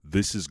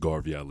This is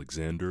Garvey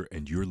Alexander,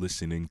 and you're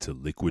listening to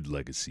Liquid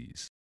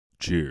Legacies.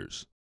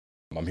 Cheers.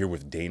 I'm here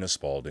with Dana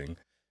Spaulding.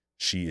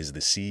 She is the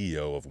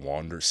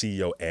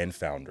CEO and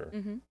founder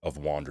of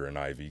Wander and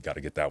Ivy. Got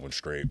to get that one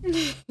straight.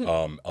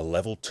 A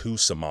level 2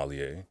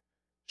 sommelier.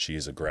 She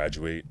is a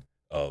graduate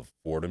of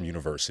Fordham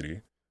University.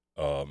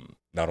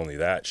 Not only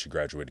that, she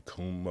graduated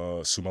cum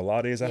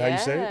laude. Is that how you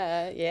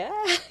say it?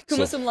 Yeah.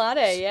 Cum sum laude,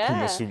 yeah.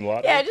 Cum sum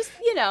laude. Yeah, just,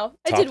 I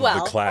did well. Top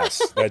of the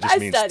class. That just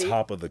means studied.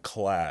 top of the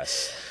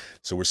class.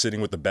 So we're sitting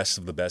with the best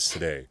of the best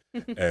today,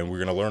 and we're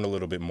going to learn a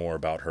little bit more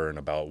about her and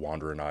about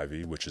Wander and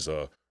Ivy, which is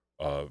a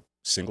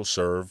single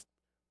serve,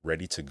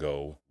 ready to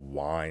go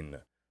wine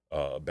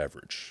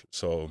beverage.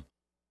 So,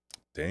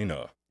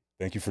 Dana,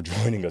 thank you for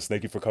joining us.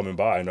 Thank you for coming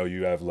by. I know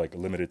you have like a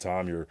limited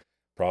time. You're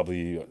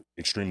probably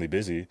extremely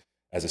busy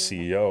as a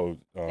CEO,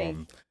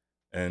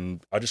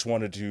 and I just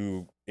wanted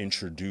to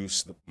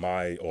introduce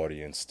my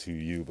audience to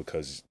you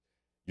because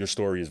your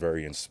story is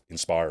very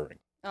inspiring.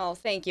 Oh,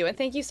 thank you. And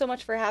thank you so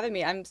much for having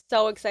me. I'm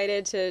so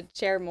excited to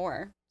share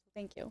more.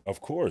 Thank you.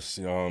 Of course.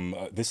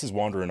 This is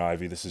Wander and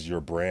Ivy. This is your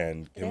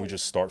brand. Can we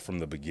just start from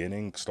the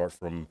beginning? Start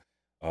from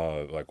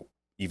like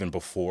even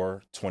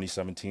before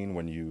 2017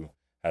 when you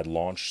had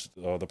launched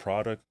the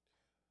product?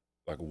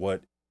 Like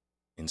what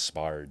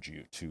inspired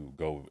you to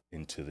go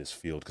into this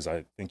field? Because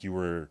I think you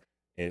were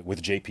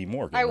with JP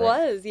Morgan. I right?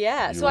 was,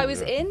 yeah. So I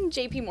was in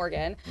JP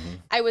Morgan.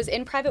 I was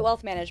in private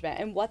wealth management.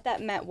 And what that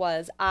meant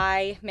was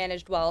I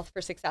managed wealth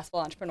for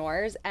successful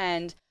entrepreneurs.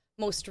 And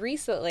most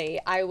recently,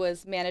 I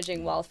was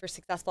managing wealth for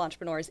successful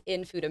entrepreneurs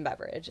in food and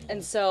beverage.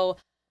 And so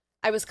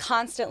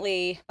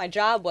my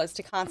job was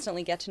to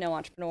constantly get to know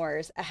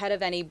entrepreneurs ahead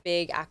of any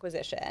big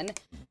acquisition.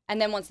 And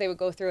then once they would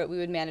go through it, we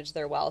would manage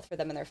their wealth for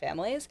them and their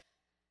families.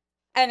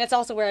 And it's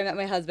also where I met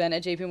my husband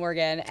at JP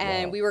Morgan.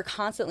 And we were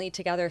constantly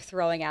together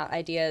throwing out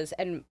ideas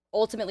and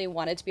ultimately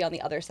wanted to be on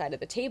the other side of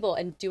the table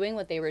and doing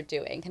what they were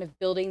doing, kind of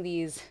building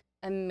these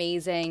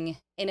amazing,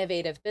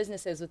 innovative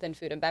businesses within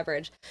food and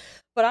beverage.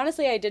 But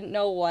honestly, I didn't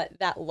know what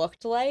that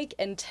looked like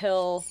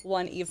until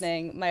one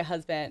evening my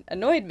husband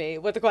annoyed me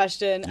with the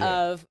question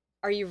of,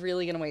 are you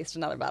really going to waste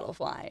another bottle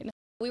of wine?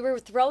 We were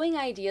throwing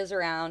ideas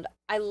around.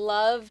 I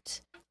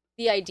loved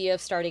the idea of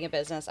starting a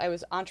business. I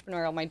was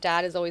entrepreneurial. My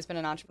dad has always been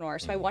an entrepreneur.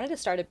 So I wanted to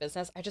start a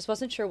business. I just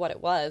wasn't sure what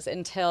it was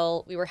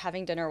until we were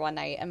having dinner one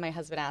night and my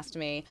husband asked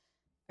me,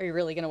 are you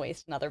really going to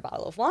waste another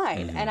bottle of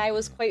wine? And I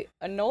was quite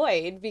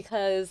annoyed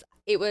because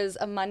it was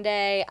a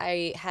Monday.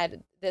 I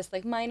had this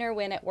like minor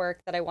win at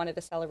work that I wanted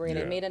to celebrate.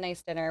 I made a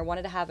nice dinner,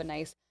 wanted to have a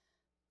nice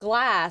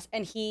glass.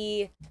 And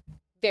he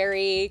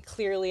very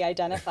clearly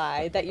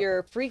identified that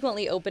you're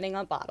frequently opening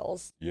up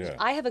bottles. Yeah.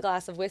 I have a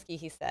glass of whiskey,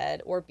 he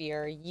said, or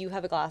beer. You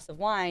have a glass of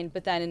wine,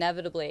 but then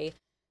inevitably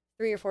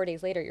 3 or 4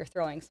 days later, you're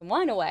throwing some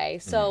wine away.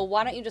 So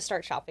why don't you just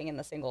start shopping in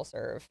the single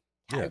serve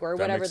category,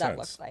 whatever that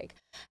looks like.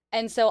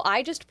 And so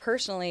I just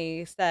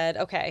personally said,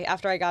 okay,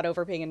 after I got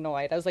over being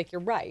annoyed, I was like,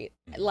 you're right.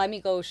 Let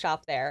me go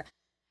shop there.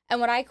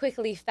 And what I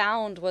quickly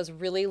found was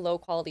really low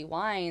quality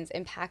wines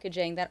and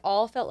packaging that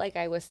all felt like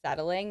I was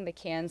settling the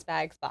cans,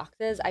 bags,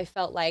 boxes. I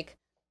felt like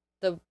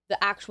the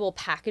actual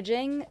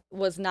packaging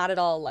was not at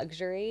all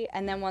luxury.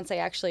 And then once I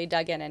actually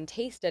dug in and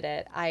tasted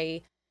it,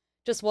 I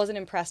just wasn't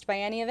impressed by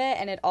any of it.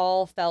 And it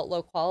all felt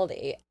low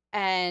quality.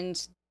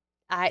 And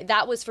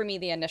that was for me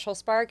the initial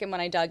spark. And when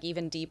I dug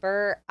even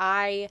deeper,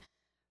 I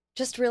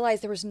just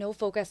realized there was no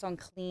focus on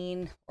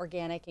clean,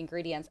 organic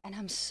ingredients. And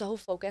I'm so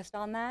focused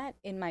on that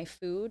in my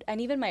food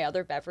and even my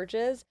other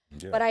beverages.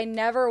 Yeah. But I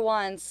never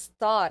once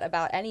thought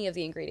about any of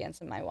the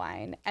ingredients in my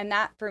wine. And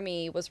that for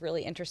me was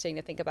really interesting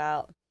to think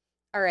about.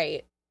 All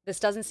right, this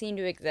doesn't seem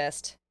to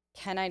exist.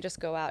 Can I just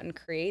go out and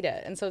create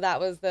it? And so that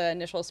was the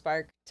initial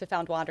spark to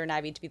found Wander and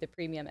Ivy to be the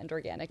premium and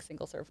organic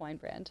single serve wine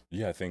brand.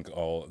 Yeah, I think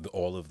all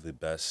of the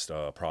best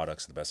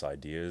products, the best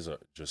ideas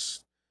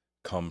just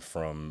come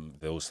from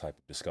those type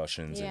of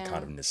discussions and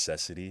kind of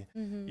necessity,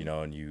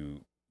 and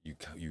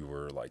you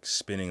were like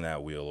spinning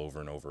that wheel over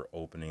and over,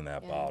 opening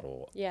that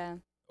bottle,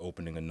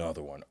 opening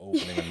another one,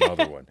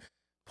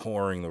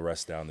 pouring the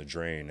rest down the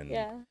drain, and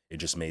it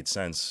just made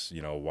sense.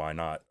 Why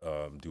not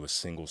do a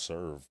single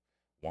serve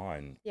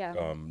wine?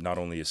 Not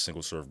only is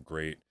single serve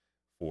great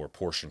for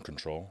portion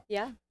control,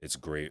 it's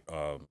great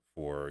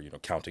for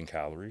counting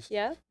calories,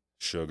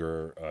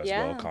 sugar as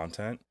well,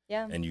 content,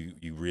 and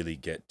you really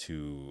get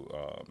to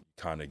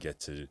get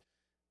to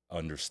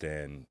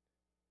understand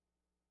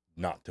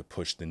not to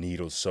push the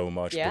needle so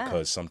much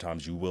because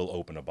sometimes you will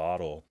open a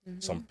bottle.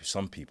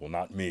 Some people,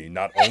 not me,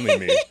 not only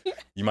me,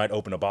 you might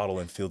open a bottle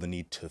and feel the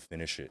need to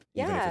finish it,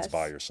 even if it's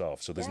by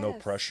yourself. So there's no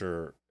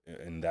pressure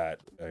in that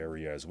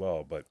area as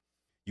well. But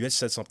you had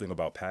said something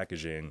about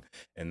packaging,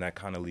 and that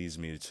kind of leads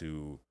me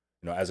to,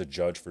 as a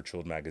judge for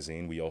Chilled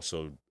Magazine, we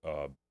also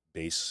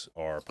base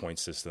our point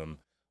system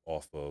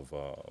off of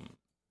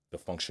the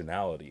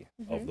functionality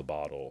of the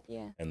bottle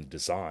and the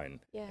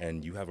design.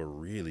 And you have a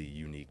really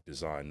unique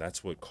design.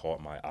 That's what caught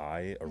my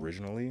eye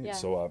originally.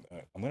 So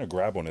I'm going to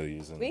grab one of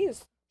these and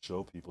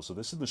show people. So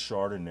this is the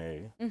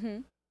Chardonnay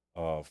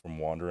from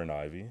Wander and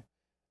Ivy.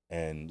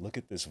 And look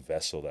at this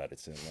vessel that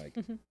it's in.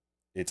 Like,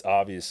 it's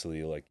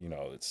obviously like,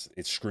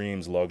 it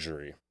screams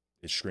luxury.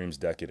 It screams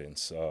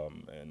decadence.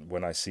 And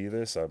when I see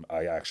this,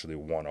 I actually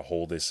want to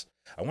hold this.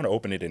 I want to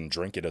open it and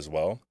drink it as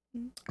well,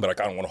 but I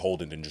kind of want to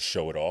hold it and just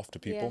show it off to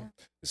people.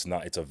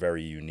 It's a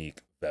very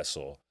unique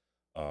vessel.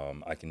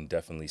 I can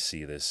definitely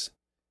see this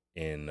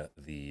in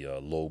the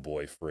low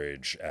boy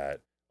fridge at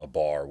a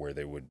bar where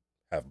they would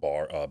have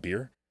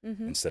beer.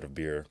 Instead of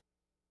beer,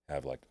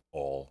 have like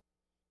all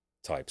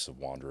types of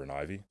Wander and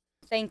Ivy.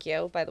 Thank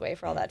you, by the way,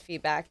 for all that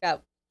feedback.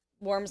 That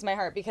warms my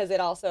heart because it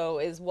also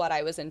is what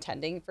I was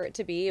intending for it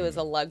to be. It was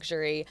a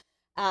luxury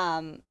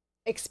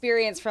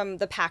experience from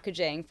the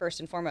packaging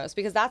first and foremost,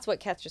 because that's what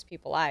catches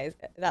people's eyes,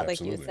 that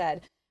Absolutely. like you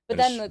said. But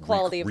then the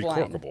quality of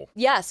wine.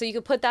 Yeah, so you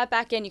could put that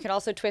back in. You can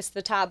also twist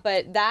the top,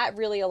 but that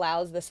really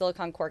allows the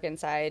silicone cork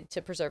inside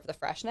to preserve the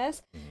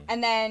freshness.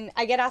 And then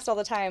I get asked all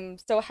the time,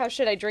 so how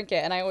should I drink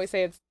it? And I always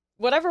say it's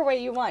whatever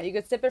way you want. You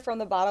could sip it from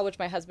the bottle, which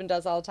my husband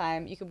does all the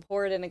time. You can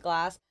pour it in a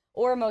glass.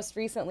 Or most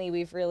recently,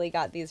 we've really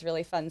got these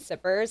really fun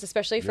sippers,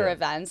 especially for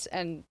events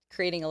and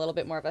creating a little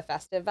bit more of a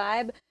festive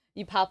vibe.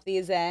 You pop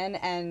these in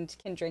and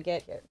can drink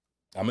it.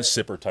 I'm a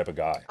sipper type of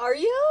guy. Are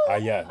you? I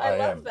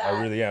love am. that.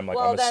 I really am. Like,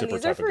 well, I'm a sipper type of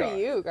guy. These are for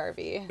you,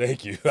 Garvey.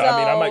 Thank you. So,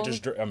 I might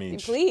just.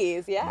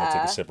 Please, yeah. I'm gonna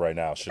take a sip right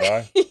now. Should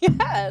I?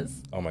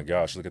 Yes. Oh my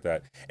gosh! Look at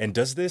that. And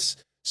does this?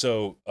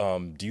 So,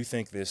 do you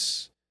think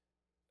this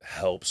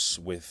helps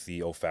with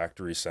the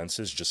olfactory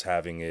senses? Just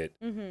having it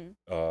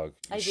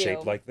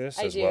shaped like this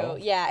as well?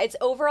 Yeah. It's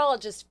overall,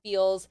 it just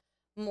feels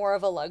more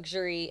of a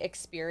luxury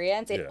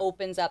experience. It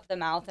opens up the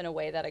mouth in a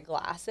way that a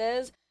glass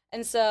is,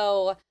 and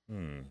so.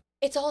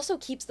 It also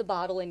keeps the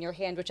bottle in your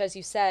hand, which, as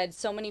you said,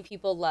 so many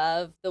people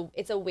love.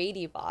 It's a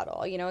weighty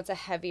bottle. It's a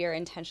heavier,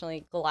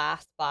 intentionally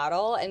glass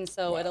bottle. And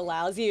so it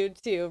allows you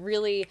to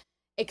really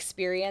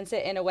experience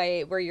it in a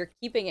way where you're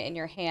keeping it in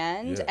your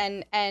hand.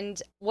 Yeah.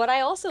 And what I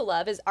also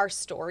love is our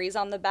stories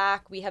on the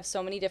back. We have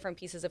so many different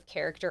pieces of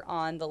character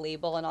on the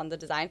label and on the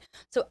design.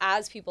 So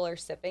as people are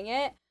sipping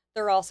it,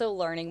 they're also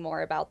learning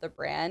more about the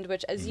brand,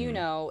 which, as you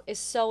know, is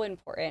so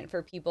important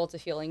for people to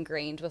feel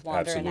ingrained with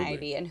Wander and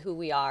Ivy and who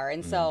we are.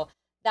 And so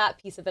that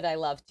piece of it I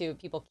love too,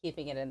 people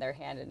keeping it in their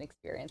hand and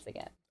experiencing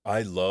it.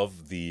 I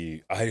love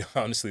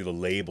honestly, the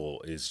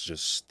label is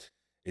just,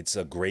 it's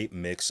a great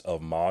mix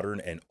of modern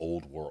and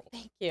old world.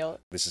 Thank you.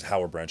 This is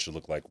how a brand should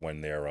look like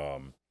when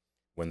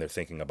they're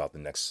thinking about the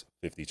next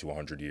 50 to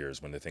 100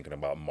 years, when they're thinking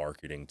about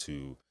marketing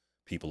to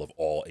people of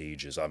all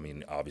ages. I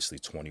mean, obviously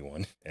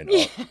 21 and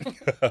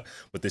up,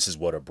 but this is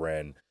what a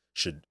brand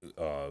should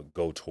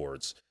go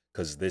towards,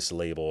 because this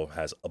label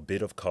has a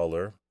bit of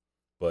color,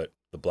 but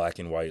the black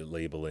and white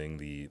labeling,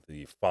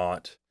 the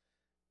font,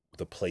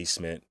 the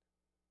placement,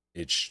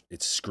 it's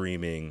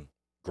screaming,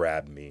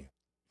 grab me.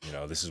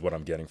 This is what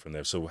I'm getting from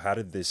there. So how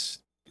did this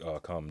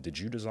come? Did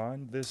you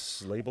design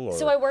this label? Or?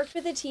 So I worked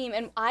with a team,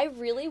 and I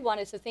really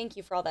wanted, so thank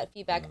you for all that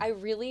feedback. I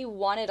really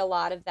wanted a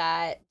lot of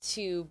that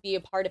to be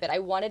a part of it. I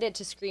wanted it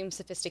to scream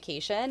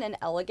sophistication and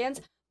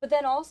elegance, but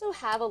then also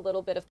have a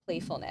little bit of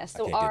playfulness.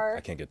 So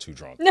I can't get too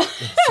drunk.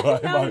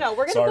 No, no,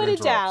 we're going to put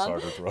it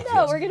down.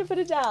 No, we're going to put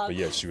it down. But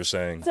yes, you were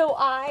saying. So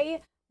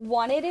I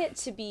wanted it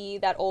to be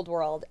that old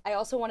world. I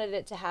also wanted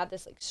it to have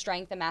this like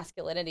strength and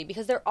masculinity,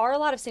 because there are a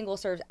lot of single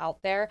serves out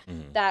there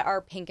that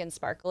are pink and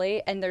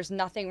sparkly, and there's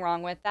nothing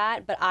wrong with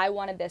that. But I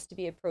wanted this to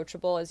be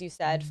approachable, as you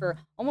said, for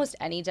almost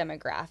any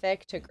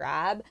demographic to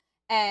grab.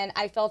 And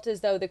I felt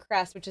as though the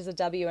crest, which is a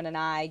W and an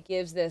I,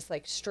 gives this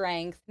like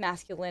strength,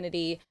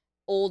 masculinity,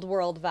 old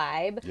world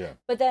vibe. Yeah.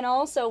 But then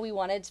also we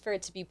wanted for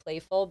it to be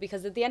playful,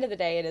 because at the end of the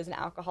day, it is an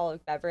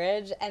alcoholic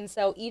beverage. And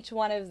so each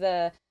one of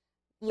the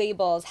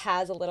labels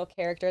has a little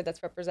character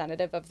that's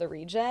representative of the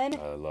region.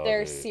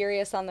 They're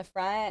serious on the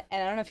front,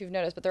 and I don't know if you've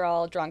noticed, but they're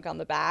all drunk on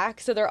the back.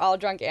 So they're all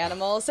drunk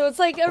animals. So it's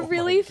like a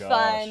really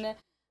fun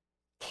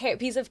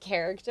piece of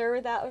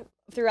character that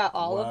throughout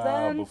all of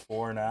them.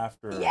 Before and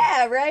after.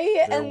 Yeah,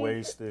 right? They're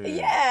wasted.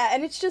 Yeah,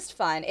 and it's just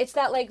fun. It's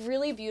that like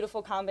really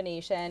beautiful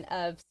combination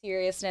of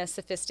seriousness,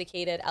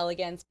 sophisticated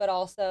elegance, but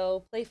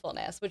also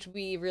playfulness, which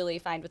we really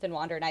find within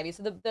Wander and Ivy.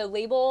 So the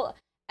label,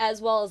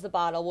 as well as the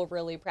bottle, we're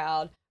really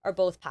proud, are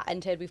both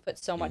patented. We've put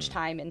so much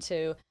time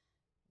into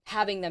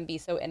having them be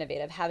so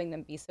innovative, having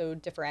them be so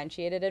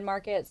differentiated in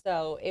market.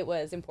 So it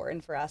was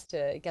important for us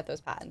to get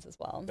those patents as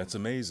well. That's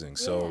amazing.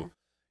 So,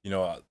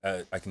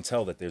 I can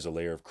tell that there's a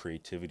layer of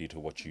creativity to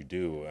what you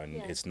do, and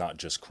it's not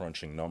just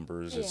crunching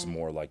numbers. It's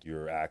more like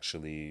you're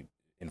actually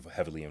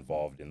heavily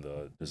involved in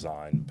the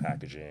design,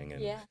 packaging,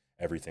 and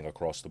everything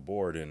across the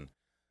board. And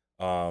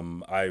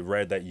I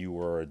read that you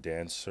were a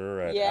dancer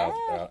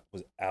at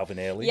was Alvin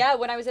Ailey? Yeah,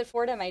 when I was at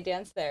Fordham, I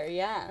danced there,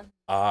 yeah.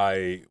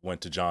 I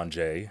went to John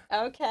Jay.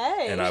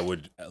 Okay. And I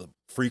would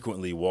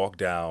frequently walk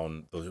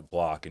down the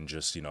block and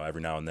just,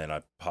 every now and then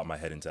I pop my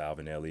head into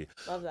Alvin Ailey.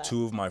 Love that.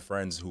 Two of my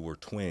friends who were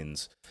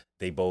twins,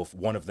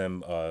 one of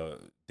them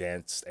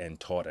danced and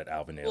taught at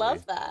Alvin Ailey.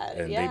 Love that.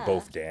 And they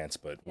both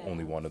danced, but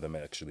only one of them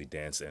actually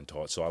danced and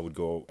taught. So I would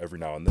go every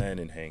now and then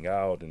and hang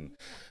out. And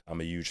I'm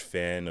a huge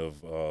fan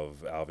of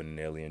Alvin and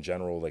Ailey in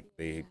general. Like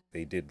they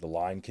did The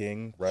Lion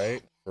King,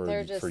 right?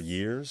 for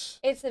years.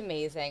 It's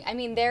amazing. I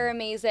mean, they're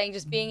amazing.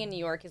 Just being in New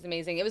York is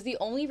amazing. It was the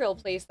only real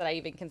place that I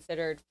even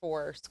considered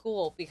for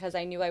school because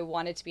I knew I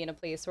wanted to be in a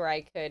place where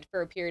I could,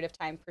 for a period of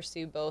time,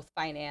 pursue both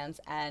finance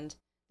and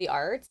the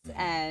arts.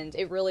 And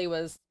it really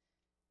was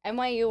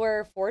NYU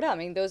or Fordham. I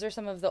mean, those are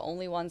some of the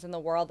only ones in the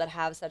world that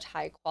have such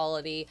high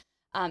quality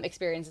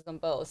experiences in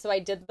both. So I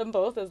did them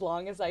both as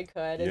long as I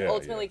could and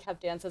ultimately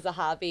kept dance as a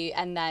hobby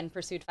and then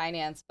pursued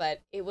finance.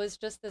 But it was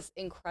just this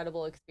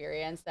incredible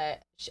experience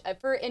that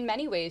in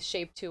many ways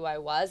shaped who I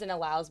was and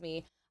allows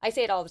me, I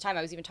say it all the time.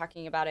 I was even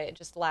talking about it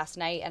just last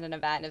night at an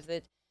event of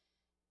that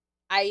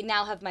I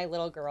now have my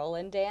little girl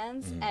in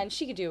dance and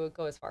she could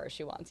go as far as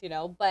she wants,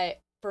 but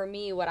for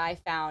me, what I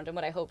found and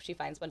what I hope she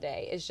finds one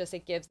day is just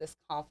it gives this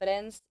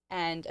confidence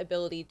and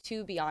ability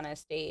to be on a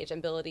stage,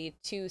 ability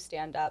to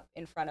stand up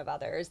in front of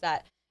others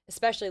that,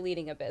 especially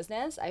leading a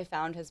business, I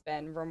found has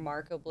been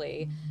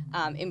remarkably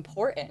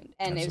important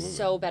and is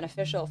so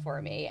beneficial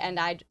for me. And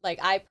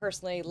I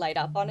personally light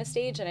up on a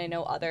stage and I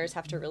know others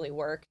have to really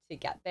work to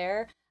get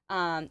there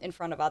in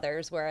front of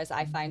others, whereas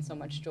I find so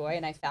much joy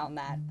and I found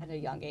that at a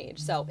young age.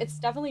 So it's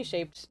definitely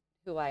shaped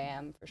who I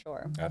am for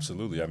sure.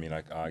 Absolutely. I mean,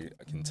 I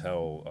can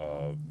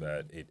tell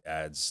that it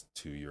adds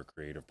to your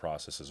creative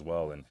process as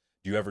well. And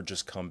do you ever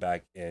just come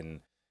back and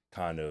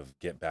kind of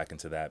get back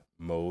into that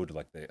mode,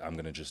 like I'm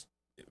going to just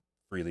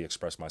freely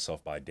express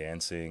myself by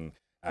dancing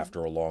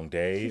after a long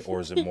day? Or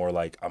is it more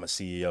like I'm a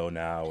CEO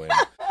now and,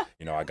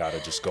 I got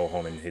to just go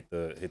home and hit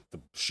the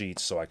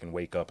sheets so I can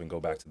wake up and go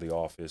back to the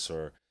office?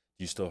 Or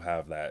do you still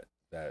have that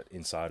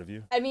inside of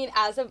you? I mean,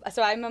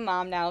 so I'm a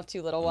mom now of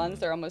two little ones.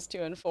 They're almost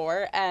 2 and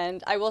 4.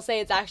 And I will say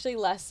it's actually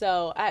less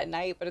so at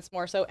night, but it's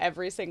more so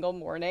every single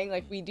morning.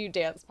 Like we do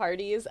dance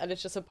parties and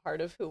it's just a part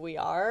of who we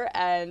are.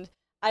 And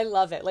I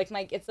love it. Like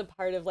it's a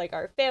part of like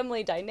our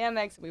family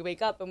dynamics. We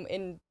wake up and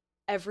in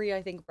every,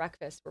 I think,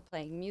 breakfast, we're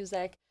playing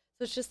music.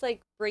 So it's just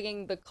like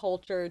bringing the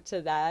culture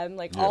to them,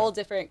 like all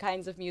different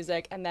kinds of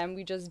music. And then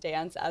we just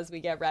dance as we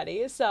get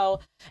ready.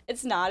 So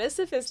it's not as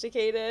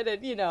sophisticated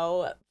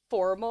and,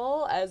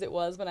 formal as it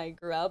was when I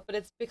grew up, but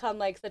it's become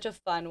like such a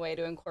fun way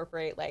to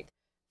incorporate like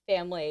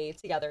family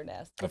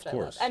togetherness, of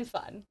course, and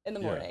fun in the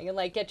morning and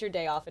like get your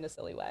day off in a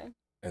silly way.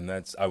 And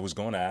I was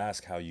going to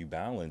ask how you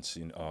balance,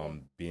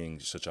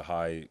 being such a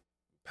high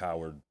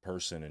powered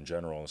person in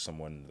general,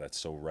 someone that's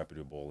so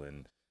reputable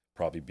and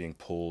probably being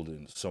pulled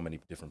in so many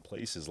different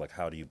places. Like,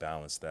 how do you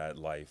balance that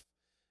life?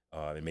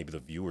 And maybe the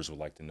viewers would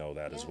like to know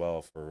that as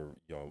well for,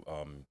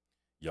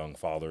 young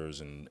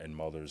fathers and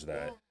mothers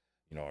that,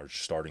 are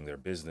starting their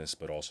business,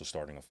 but also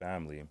starting a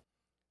family.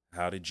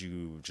 How did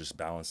you just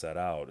balance that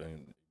out?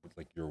 And with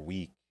like your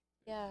week,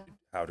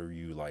 how do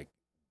you like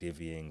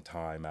divvying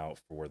time out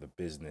for the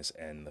business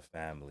and the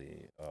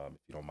family, if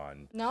you don't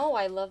mind? No,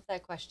 I love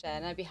that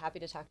question. I'd be happy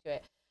to talk to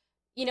it.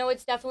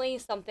 It's definitely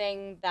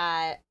something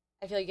that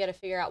I feel like you got to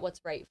figure out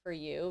what's right for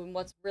you. And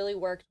what's really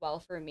worked well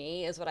for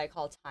me is what I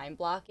call time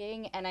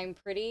blocking. And I'm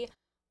pretty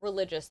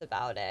religious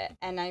about it.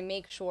 And I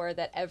make sure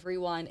that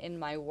everyone in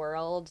my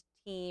world,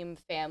 team,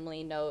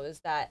 family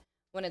knows that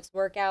when it's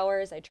work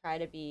hours, I try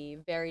to be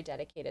very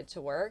dedicated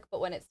to work.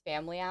 But when it's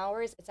family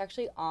hours, it's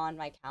actually on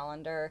my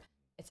calendar.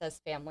 It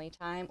says family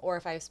time. Or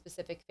if I have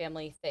specific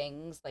family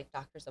things like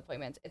doctor's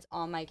appointments, it's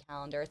on my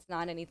calendar. It's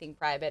not anything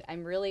private.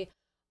 I'm really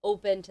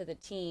open to the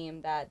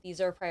team that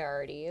these are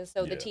priorities.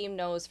 So the team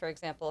knows, for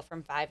example,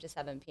 from 5 to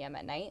 7 p.m.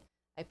 at night,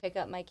 I pick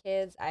up my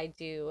kids. I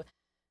do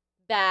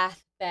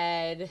bath,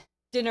 bed,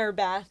 dinner,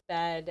 bath,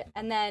 bed,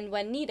 and then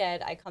when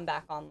needed, I come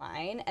back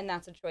online, and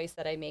that's a choice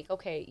that I make.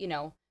 Okay,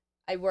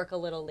 I work a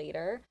little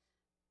later,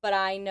 but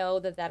I know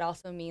that that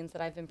also means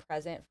that I've been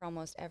present for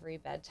almost every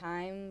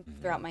bedtime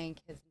throughout my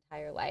kid's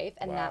entire life,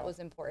 and that was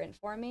important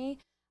for me.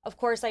 Of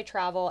course, I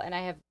travel, and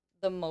I have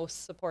the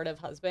most supportive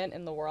husband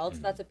in the world,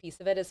 so that's a piece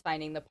of it, is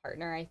finding the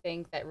partner, I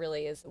think, that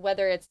really is,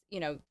 whether it's,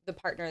 the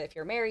partner if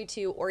you're married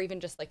to, or even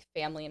just like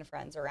family and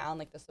friends around,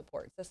 like the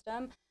support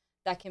system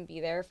that can be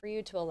there for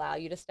you to allow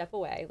you to step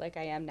away like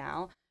I am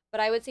now.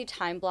 But I would say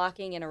time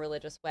blocking in a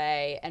religious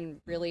way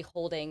and really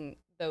holding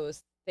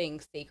those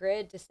things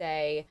sacred to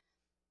say,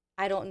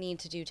 I don't need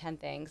to do 10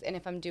 things. And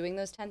if I'm doing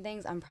those 10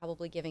 things, I'm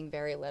probably giving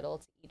very little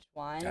to each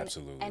one.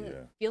 Absolutely.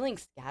 And feeling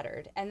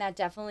scattered. And that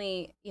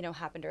definitely,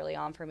 happened early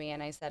on for me.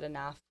 And I said,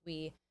 enough.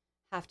 We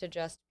have to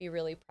just be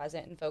really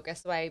present and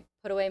focused. So I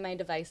put away my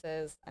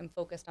devices. I'm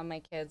focused on my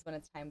kids when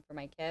it's time for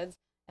my kids.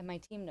 And my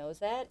team knows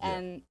it.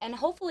 And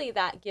hopefully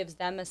that gives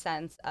them a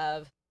sense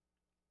of,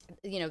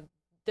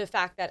 the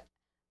fact that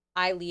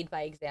I lead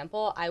by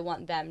example. I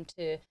want them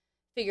to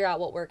figure out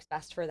what works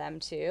best for them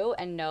too,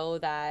 and know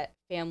that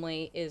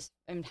family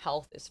and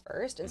health is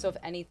first. And so if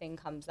anything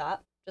comes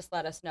up, just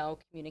let us know,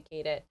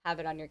 communicate it, have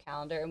it on your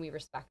calendar, and we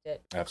respect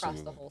it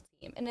across the whole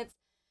team. And it's,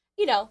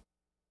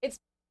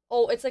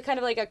 it's like kind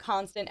of like a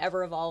constant,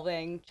 ever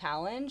evolving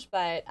challenge.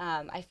 But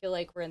I feel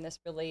like we're in this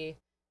really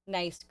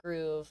nice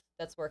groove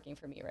that's working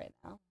for me right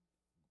now.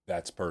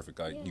 That's perfect.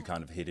 You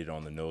kind of hit it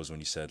on the nose when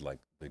you said like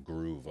the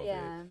groove of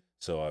it.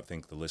 So I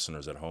think the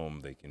listeners at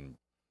home, they can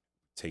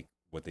take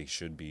what they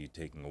should be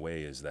taking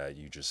away is that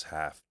you just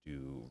have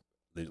to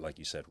like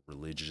you said,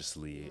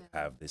 religiously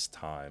have this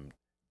time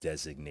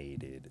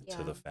designated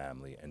to the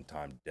family and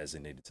time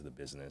designated to the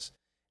business,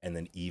 and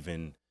then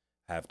even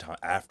have time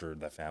after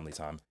the family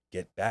time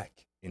get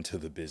back into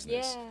the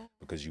business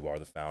because you are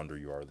the founder,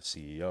 you are the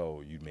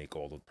CEO, you make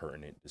all the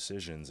pertinent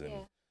decisions,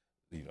 and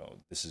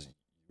this is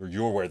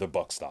you're where the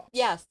buck stops.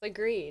 Yes,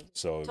 agreed.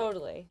 So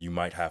totally, you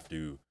might have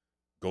to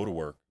go to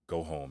work,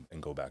 go home,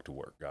 and go back to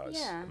work, guys.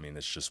 Yeah. I mean,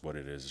 it's just what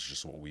it is. It's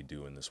just what we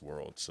do in this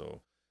world.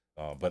 So,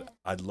 but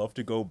I'd love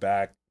to go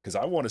back because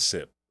I want to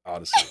sip.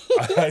 Honestly,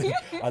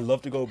 I'd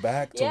love to go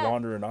back to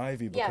Wander and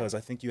Ivy because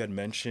I think you had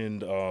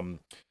mentioned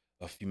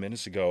a few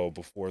minutes ago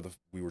before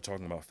we were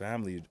talking about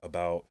family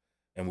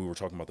and we were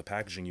talking about the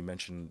packaging. You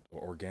mentioned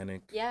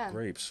organic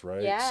grapes,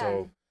 right? Yeah.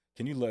 So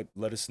can you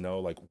let us know,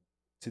 like,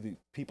 to the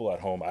people at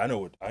home, I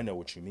know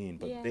what you mean,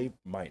 but they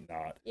might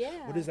not.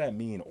 Yeah. What does that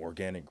mean,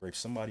 organic grapes?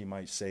 Somebody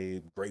might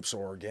say grapes are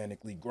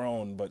organically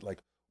grown, but like,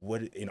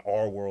 what in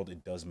our world,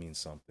 it does mean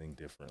something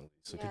differently.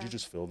 So could you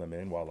just fill them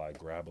in while I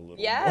grab a little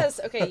Yes.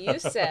 more? Okay, you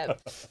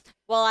sip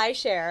while I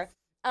share.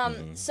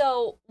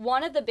 So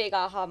one of the big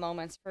aha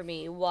moments for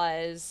me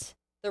was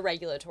the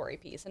regulatory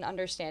piece and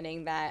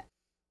understanding that,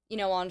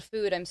 on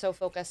food, I'm so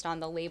focused on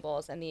the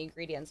labels and the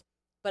ingredients,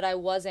 but I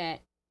wasn't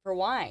for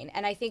wine.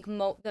 And I think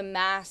the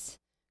mass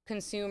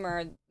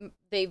consumer,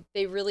 they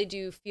really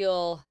do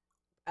feel,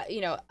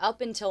 up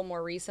until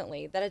more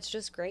recently, that it's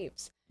just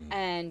grapes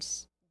and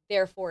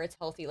therefore it's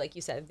healthy, like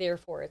you said,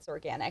 therefore it's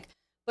organic.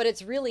 But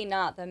it's really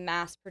not. The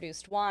mass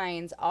produced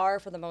wines are,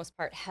 for the most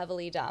part,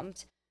 heavily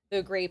dumped.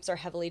 The grapes are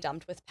heavily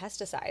dumped with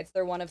pesticides.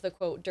 They're one of the,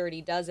 quote,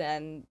 dirty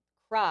dozen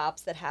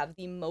crops that have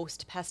the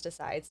most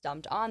pesticides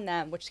dumped on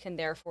them, which can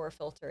therefore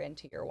filter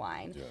into your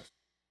wine. Yes.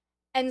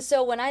 And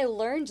so when I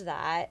learned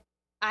that,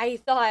 I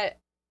thought,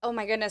 oh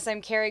my goodness,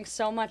 I'm caring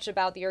so much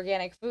about the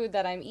organic food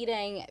that I'm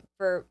eating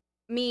for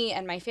me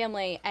and my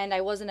family, and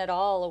I wasn't at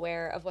all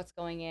aware of what's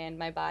going in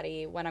my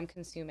body when I'm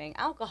consuming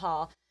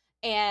alcohol.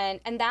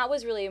 And that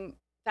was really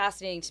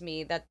fascinating to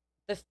me, that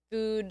the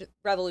food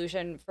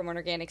revolution from an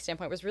organic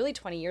standpoint was really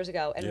 20 years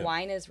ago, and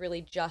wine is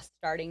really just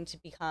starting to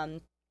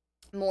become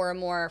more and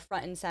more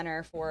front and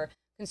center for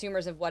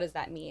consumers of what does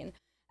that mean.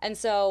 And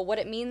so what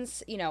it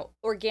means,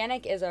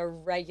 organic is a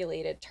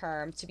regulated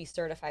term to be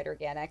certified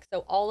organic.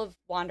 So all of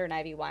Wander and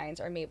Ivy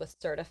wines are made with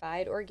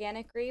certified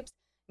organic grapes,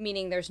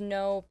 meaning there's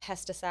no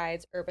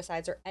pesticides,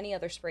 herbicides, or any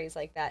other sprays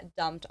like that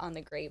dumped on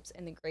the grapes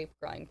in the grape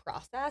growing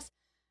process.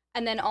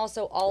 And then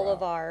also all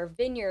of our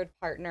vineyard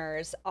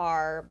partners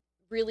are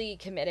really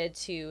committed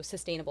to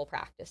sustainable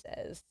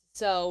practices.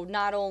 So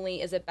not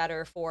only is it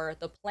better for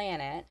the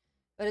planet,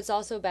 but it's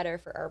also better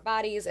for our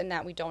bodies, in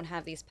that we don't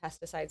have these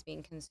pesticides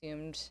being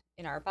consumed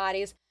in our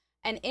bodies.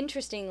 And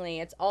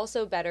interestingly, it's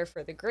also better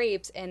for the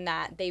grapes in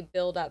that they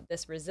build up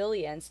this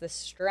resilience, this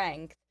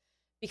strength,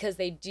 because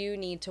they do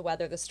need to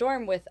weather the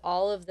storm with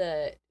all of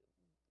the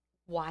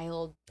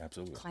wild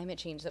climate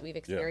change that we've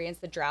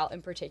experienced, the drought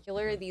in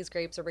particular. These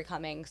grapes are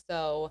becoming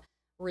so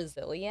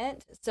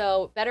resilient.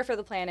 So better for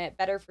the planet,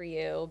 better for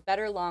you,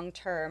 better long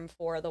term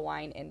for the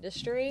wine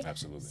industry.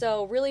 Absolutely.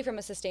 So really, from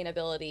a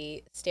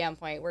sustainability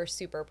standpoint, we're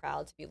super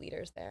proud to be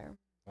leaders there.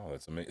 Oh,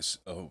 that's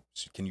amazing. Oh,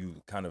 can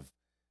you kind of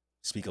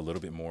speak a little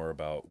bit more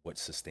about what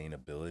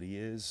sustainability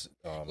is?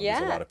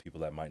 There's a lot of people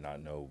that might not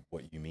know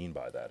what you mean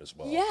by that as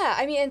well. Yeah,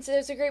 I mean,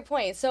 it's a great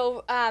point.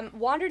 So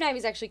Wander and Ivy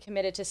is actually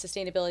committed to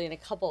sustainability in a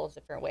couple of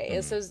different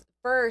ways. So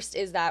first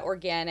is that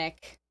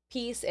organic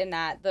piece, in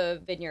that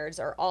the vineyards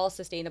are all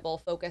sustainable,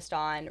 focused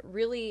on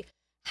really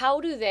how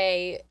do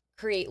they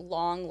create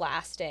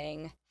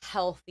long-lasting,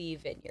 healthy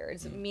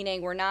vineyards,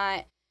 meaning we're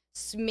not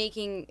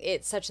making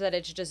it such that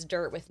it's just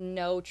dirt with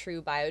no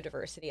true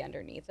biodiversity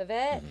underneath of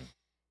it.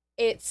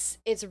 It's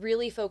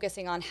really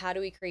focusing on how do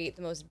we create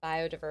the most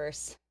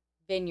biodiverse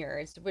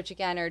vineyards, which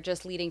again are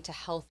just leading to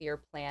healthier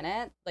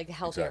planet, like a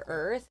healthier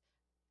earth,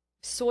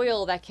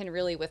 soil that can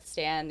really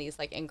withstand these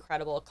like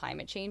incredible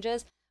climate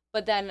changes,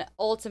 but then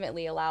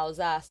ultimately allows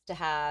us to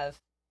have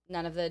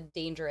none of the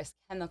dangerous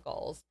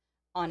chemicals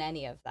on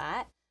any of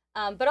that.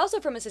 But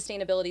also from a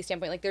sustainability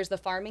standpoint, like there's the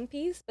farming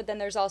piece, but then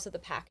there's also the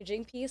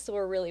packaging piece. So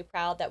we're really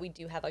proud that we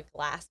do have a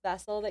glass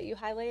vessel that you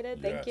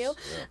highlighted. Thank you.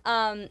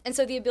 Yeah. And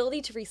so the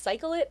ability to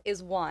recycle it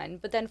is one,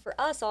 but then for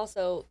us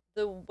also,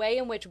 the way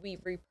in which we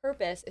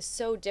repurpose is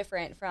so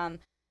different from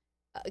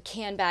a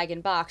can, bag,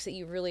 and box that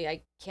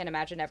I can't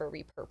imagine ever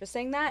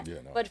repurposing that. Yeah,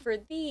 no. But for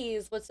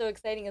these, what's so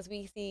exciting is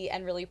we see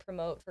and really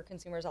promote for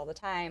consumers all the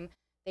time,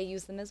 they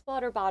use them as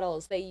water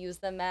bottles. They use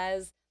them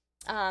as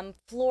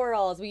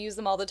florals. We use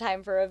them all the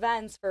time for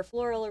events, for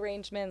floral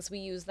arrangements. We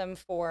use them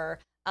for,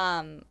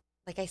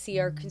 like I see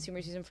our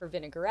consumers use them for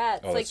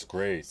vinaigrettes. Oh, that's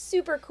great.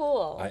 Super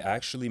cool. I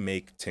actually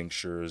make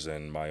tinctures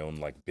and my own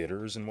like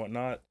bitters and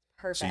whatnot.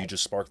 Perfect. So you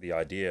just sparked the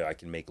idea. I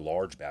can make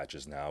large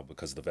batches now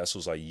because the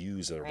vessels I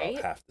use are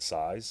about half the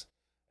size,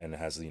 and it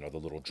has, the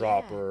little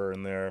dropper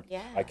in there.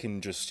 Yeah. I can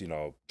just,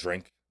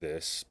 drink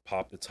this,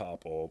 pop the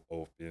top all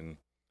open,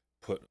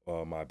 put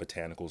my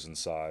botanicals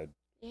inside,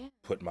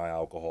 put my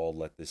alcohol,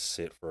 let this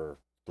sit for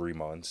 3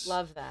 months.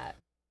 Love that.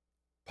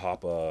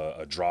 pop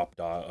a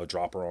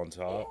dropper on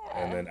top,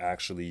 and then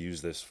actually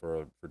use this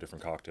for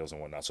different cocktails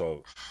and whatnot.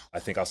 So I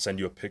think I'll send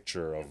you a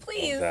picture of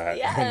that.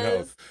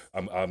 Yes.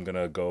 I'm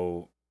gonna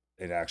go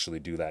and actually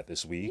do that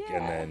this week,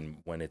 and then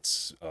when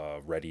it's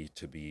ready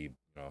to be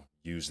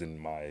used in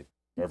my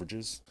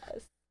beverages,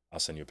 I'll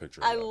send you a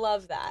picture. I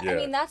love that. I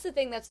mean, that's the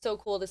thing that's so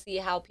cool to see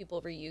how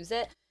people reuse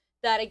it.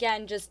 That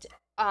again, just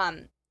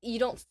you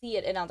don't see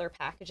it in other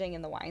packaging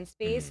in the wine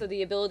space. So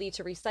the ability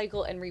to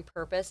recycle and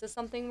repurpose is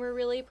something we're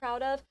really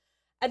proud of.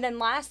 And then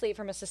lastly,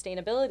 from a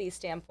sustainability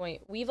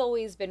standpoint, we've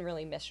always been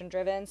really mission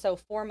driven. So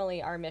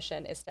formally, our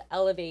mission is to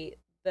elevate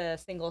the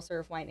single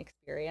serve wine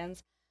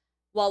experience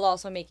while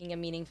also making a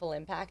meaningful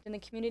impact in the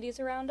communities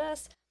around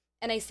us.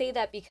 And I say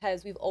that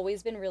because we've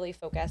always been really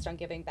focused on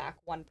giving back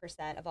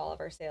 1% of all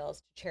of our sales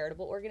to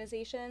charitable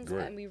organizations.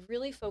 Great. And we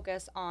really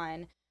focus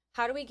on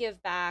how do we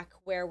give back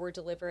where we're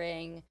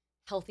delivering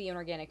healthy and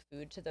organic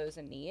food to those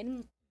in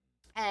need.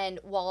 And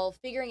while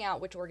figuring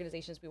out which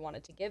organizations we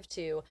wanted to give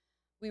to,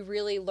 we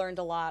really learned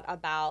a lot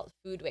about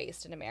food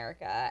waste in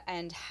America.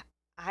 And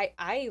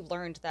I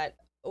learned that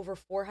over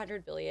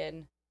 $400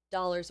 billion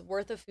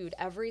worth of food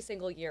every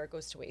single year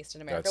goes to waste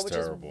in America, which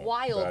is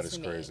wild to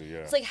me. Crazy, yeah.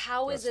 It's like,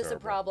 how is this a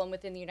problem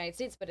within the United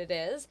States? But it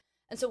is.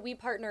 And so we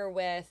partner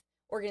with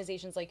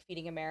organizations like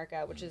Feeding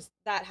America, which is,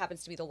 that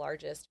happens to be the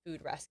largest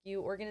food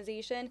rescue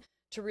organization,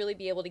 to really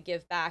be able to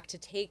give back, to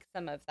take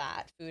some of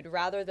that food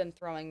rather than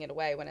throwing it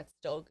away when it's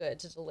still good,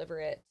 to deliver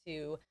it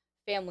to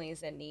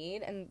families in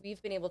need. And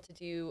we've been able to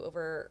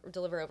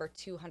deliver over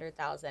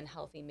 200,000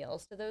 healthy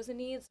meals to those in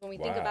need. So when we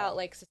think about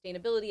like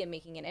sustainability and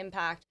making an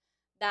impact,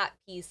 that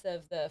piece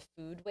of the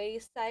food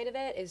waste side of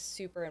it is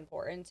super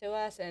important to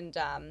us. And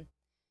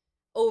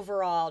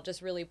overall,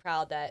 just really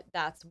proud that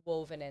that's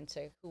woven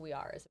into who we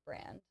are as a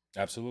brand.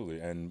 Absolutely.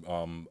 And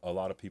a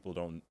lot of people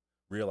don't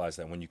realize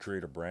that when you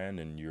create a brand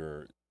and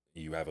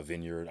you have a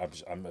vineyard,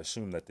 I'm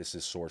assuming that this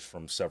is sourced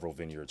from several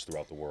vineyards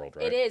throughout the world,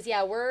 right? It is,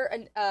 yeah. We're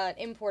an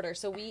importer,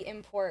 so we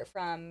import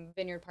from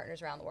vineyard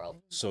partners around the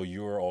world. So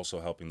you're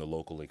also helping the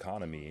local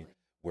economy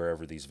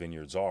wherever these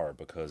vineyards are,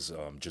 because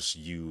just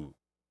you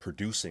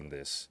producing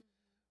this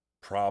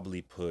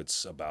probably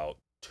puts about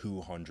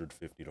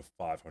 250 to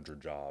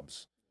 500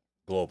 jobs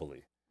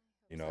globally.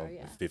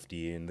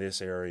 50 in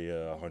this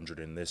area, 100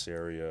 in this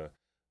area,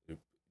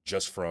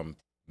 just from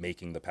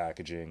making the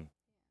packaging,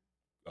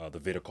 the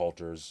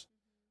viticultures,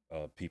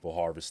 people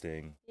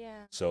harvesting.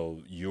 Yeah.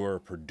 So you're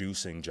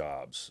producing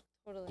jobs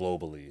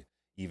globally,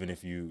 even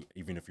if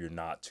you're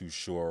not too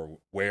sure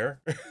where,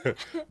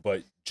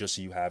 but just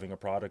you having a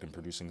product and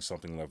producing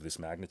something of this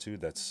magnitude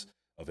that's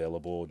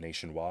available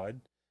nationwide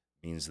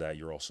means that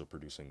you're also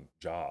producing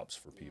jobs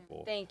for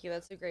people. Thank you.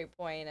 That's a great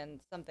point and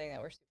something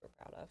that we're super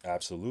proud of.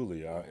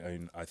 Absolutely.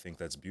 I think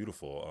that's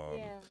beautiful.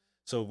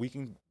 So we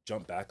can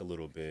jump back a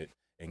little bit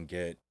and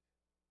get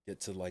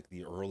to like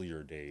the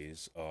earlier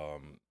days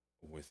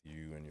with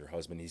you and your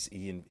husband. Is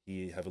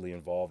he heavily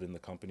involved in the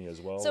company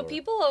as well? So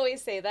people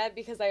always say that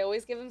because I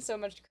always give him so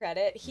much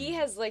credit. He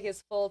has like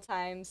his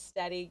full-time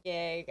steady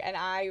gig, and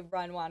I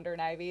run Wander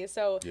and Ivy.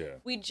 So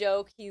we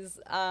joke he's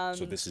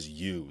so this is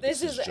you.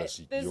 This is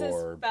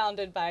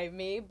founded by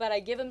me, but I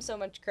give him so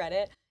much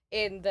credit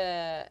in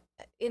the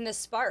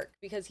spark,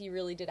 because he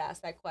really did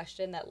ask that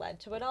question that led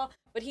to it all.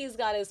 But he's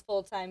got his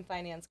full-time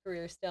finance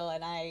career still,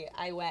 and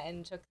I went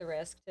and took the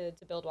risk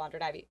to build Wander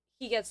and Ivy.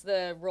 He gets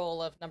the role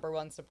of number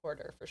one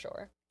supporter for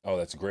sure. Oh,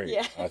 that's great.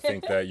 Yeah. I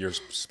think that your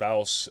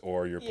spouse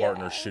or your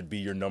partner should be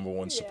your number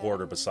one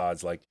supporter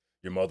besides like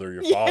your mother or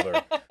your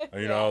father.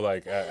 You know,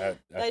 like I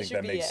think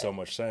that makes so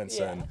much sense.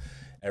 Yeah. And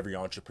every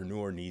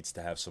entrepreneur needs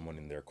to have someone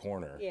in their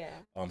corner. Yeah.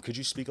 Could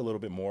you speak a little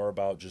bit more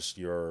about just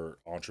your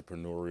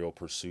entrepreneurial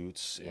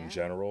pursuits in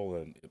general?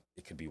 And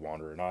it could be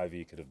Wander and Ivy.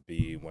 It could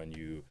be when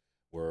you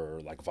were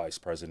like vice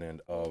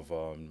president of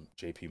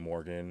JP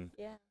Morgan.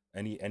 Yeah.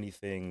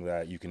 Anything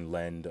that you can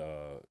lend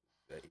a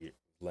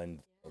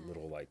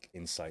little like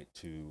insight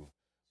to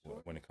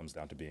when it comes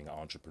down to being an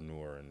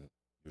entrepreneur and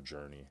your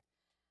journey?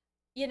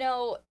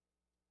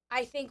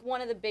 I think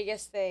one of the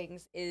biggest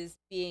things is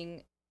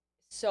being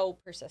so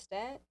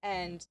persistent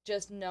and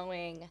just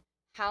knowing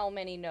how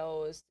many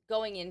no's,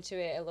 going into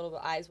it a little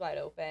bit eyes wide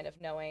open, of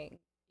knowing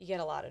you get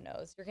a lot of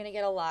no's. You're going to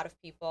get a lot of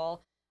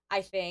people,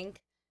 I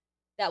think,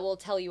 that will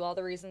tell you all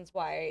the reasons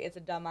why it's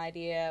a dumb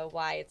idea,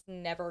 why it's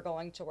never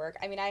going to work.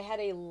 I mean, I had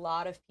a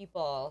lot of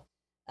people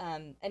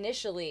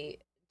initially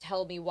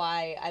tell me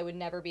why I would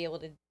never be able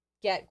to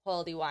get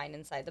quality wine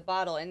inside the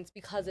bottle. And it's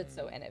because it's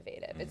so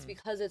innovative. It's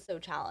because it's so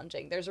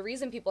challenging. There's a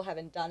reason people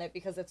haven't done it,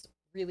 because it's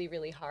really,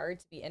 really hard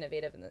to be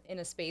innovative in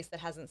a space that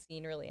hasn't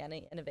seen really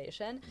any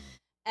innovation.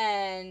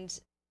 And,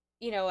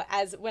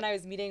 as when I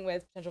was meeting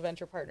with potential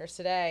venture partners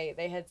today,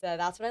 they had said,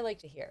 that's what I like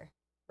to hear,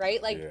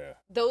 right? Like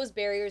those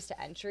barriers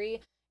to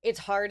entry, it's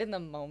hard in the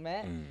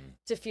moment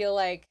to feel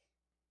like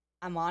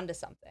I'm onto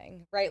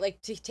something, right?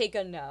 Like to take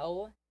a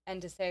no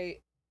and to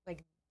say,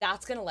 like,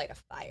 that's going to light a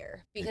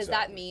fire, because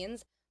that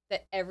means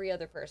that every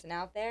other person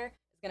out there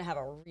is going to have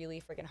a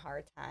really freaking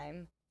hard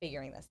time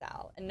figuring this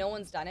out. And no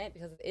one's done it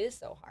because it is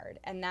so hard.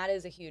 And that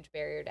is a huge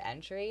barrier to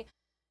entry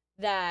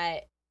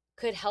that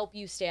could help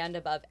you stand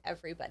above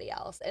everybody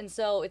else. And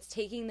so it's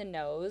taking the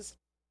no's,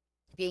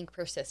 being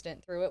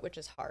persistent through it, which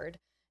is hard,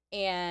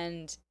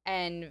 and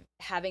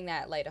having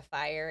that light a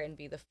fire and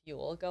be the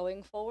fuel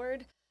going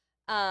forward.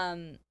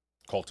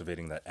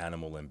 Cultivating that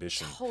animal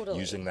ambition, totally.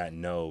 Using that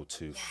no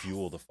to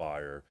fuel the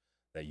fire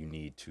that you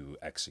need to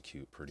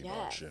execute pretty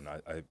much. And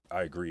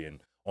I agree.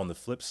 And on the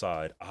flip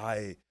side,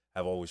 I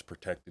have always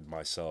protected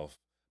myself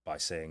by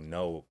saying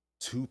no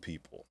to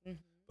people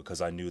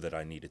because I knew that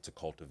I needed to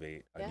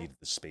cultivate. I needed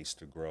the space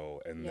to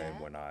grow. And then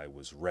when I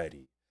was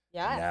ready,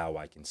 now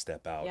I can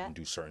step out and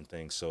do certain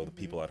things. So the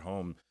people at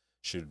home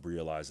should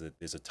realize that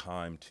there's a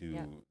time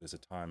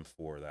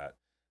for that,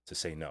 to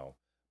say no.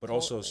 But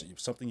also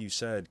something you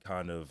said,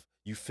 kind of,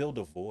 you filled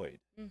a void.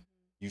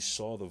 You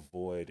saw the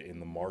void in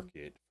the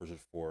market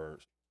for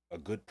a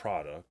good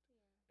product,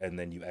 and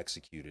then you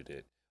executed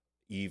it,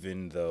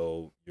 even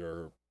though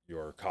your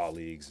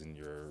colleagues and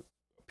your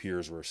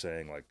peers were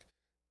saying, like,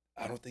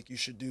 I don't think you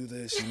should do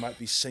this. You might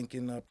be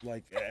sinking up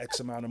like X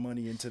amount of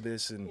money into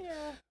this, and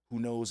who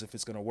knows if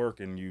it's going to work.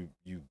 And you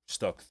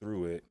stuck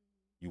through it.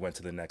 You went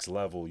to the next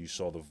level. You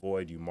saw the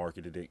void. You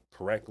marketed it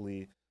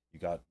correctly. You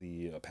got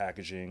the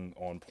packaging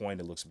on point.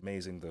 It looks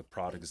amazing. The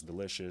product is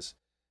delicious.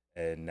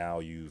 And now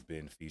you've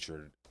been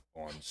featured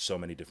on so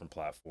many different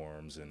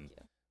platforms, and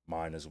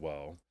mine as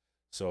well.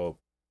 So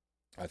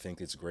I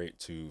think it's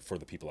great for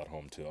the people at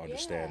home to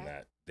understand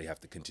that they have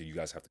to continue. You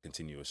guys have to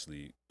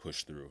continuously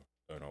push through.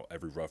 You know,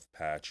 every rough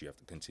patch, you have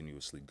to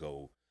continuously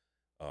go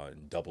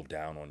and double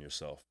down on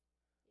yourself.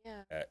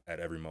 At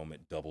every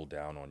moment, double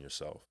down on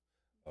yourself.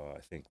 I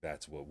think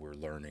that's what we're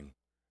learning,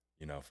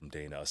 from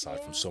Dana, aside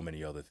from so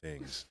many other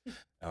things.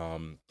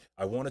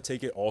 I want to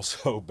take it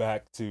also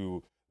back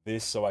to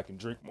this so I can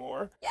drink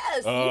more.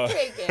 Yes, you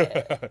drink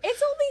it.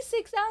 It's only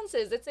 6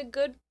 ounces. It's a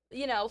good,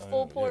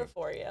 full pour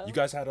for you. You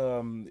guys had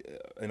an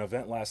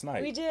event last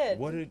night. We did.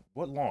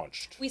 What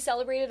launched? We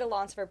celebrated a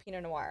launch of our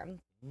Pinot Noir.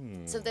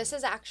 So this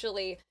is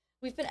actually,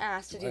 we've been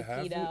asked to do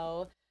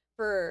Pinot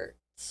for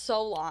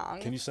so long.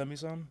 Can you send me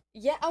some?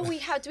 Yeah. Oh,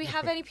 do we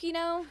have any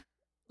Pinot?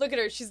 Look at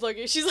her. She's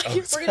looking. She's like,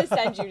 we're going to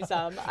send you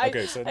some.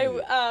 Okay,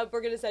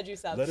 we're going to send you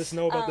some. Let us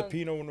know about the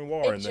Pinot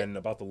Noir and then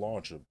about the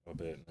launch a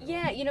bit.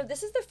 Yeah,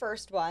 this is the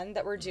first one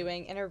that we're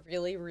doing in a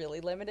really, really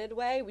limited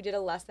way. We did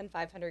a less than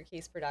 500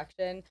 case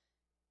production,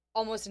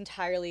 almost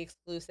entirely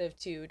exclusive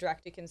to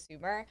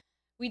direct-to-consumer.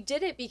 We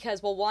did it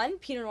because, well, one,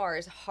 Pinot Noir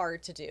is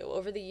hard to do.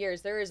 Over the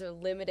years, there is a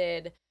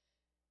limited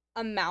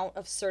amount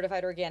of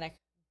certified organic,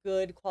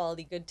 good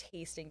quality, good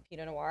tasting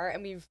Pinot Noir,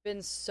 and we've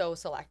been so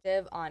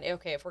selective on,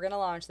 okay, if we're going to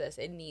launch this,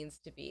 it needs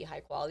to be high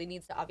quality, it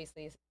needs to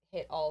obviously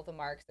hit all the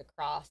marks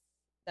across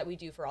that we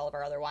do for all of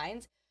our other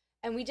wines.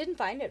 And we didn't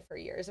find it for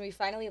years, and we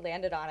finally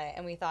landed on it,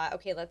 and we thought,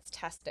 okay, let's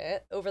test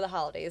it over the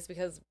holidays,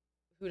 because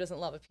who doesn't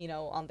love a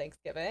Pinot on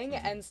Thanksgiving?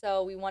 And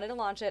so we wanted to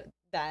launch it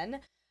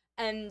then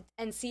and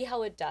see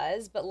how it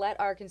does, but let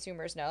our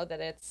consumers know that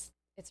it's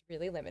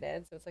really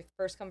limited. So it's like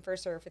first come,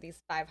 first serve for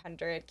these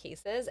 500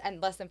 cases,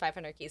 and less than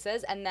 500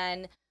 cases. And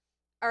then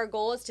our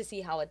goal is to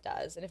see how it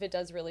does. And if it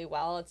does really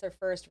well, it's our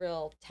first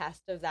real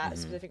test of that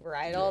specific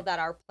varietal, that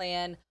our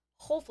plan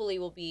hopefully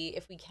will be,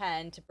 if we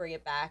can, to bring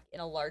it back in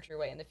a larger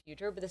way in the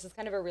future. But this is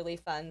kind of a really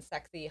fun,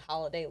 sexy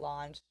holiday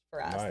launch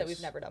for us that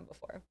we've never done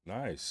before.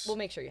 Nice. We'll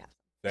make sure you have some.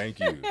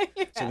 Thank you.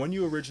 So when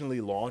you originally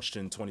launched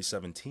in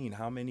 2017,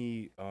 how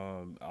many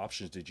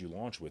options did you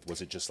launch with? Was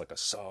it just like a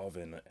Sauv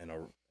and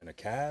a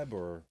Cab,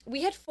 or?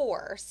 We had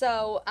 4.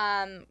 So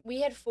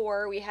we had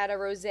 4. We had a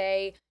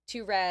rosé,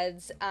 2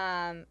 reds,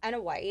 and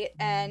a white.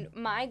 And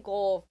my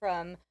goal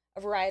from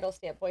a varietal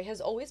standpoint has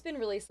always been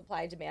really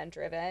supply demand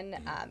driven.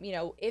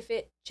 If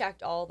it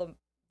checked all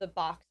the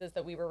boxes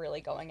that we were really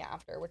going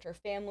after, which are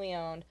family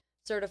owned,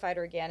 certified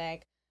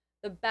organic,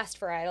 the best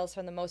varietals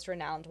from the most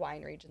renowned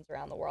wine regions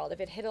around the world. If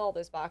it hit all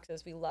those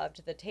boxes, we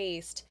loved the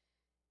taste.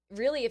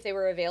 Really, if they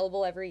were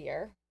available every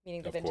year,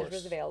 meaning the vintage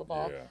was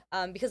available,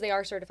 because they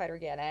are certified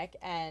organic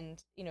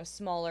and,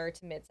 smaller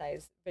to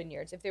mid-size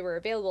vineyards. If they were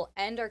available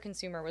and our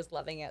consumer was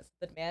loving it, so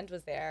the demand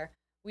was there,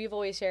 we've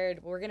always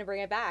shared, we're going to bring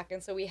it back.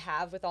 And so we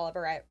have with all of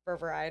our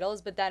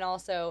varietals, but then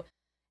also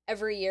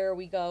every year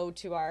we go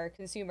to our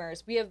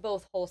consumers. We have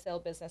both wholesale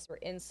business, we're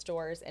in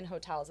stores and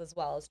hotels as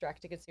well as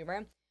direct to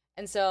consumer.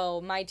 And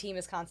so my team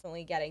is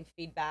constantly getting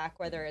feedback,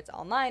 whether it's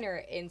online or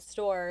in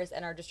stores,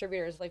 and our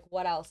distributors like,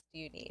 what else do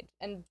you need?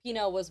 And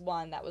Pinot was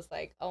one that was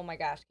like, oh my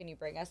gosh, can you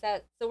bring us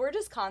that? So we're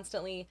just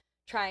constantly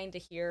trying to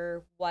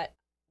hear what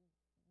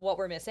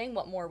we're missing,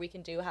 what more we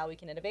can do, how we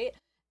can innovate,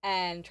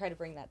 and try to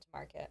bring that to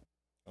market.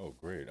 Oh,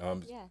 great.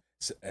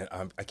 So,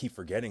 I keep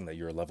forgetting that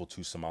you're a level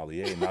 2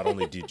 sommelier. Not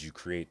only did you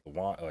create the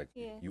wine,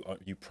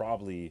 you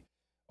probably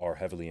are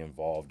heavily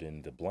involved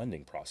in the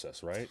blending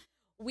process, right?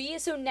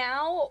 So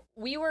now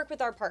we work with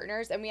our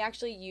partners, and we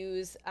actually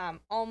use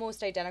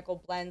almost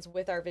identical blends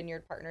with our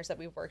vineyard partners that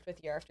we've worked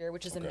with year after year,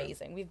 which is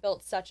amazing. We've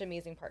built such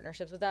amazing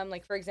partnerships with them.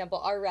 Like, for example,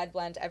 our red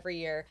blend every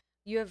year,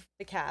 You have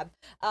the cab.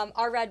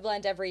 Our red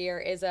blend every year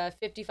is a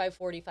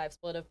 55-45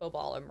 split of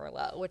Bobal and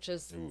Merlot, which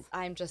is, Oof.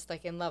 I'm just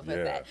like in love with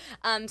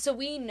it. So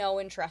we know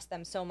and trust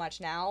them so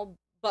much now.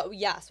 But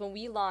yes, when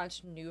we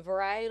launch new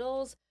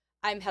varietals,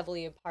 I'm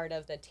heavily a part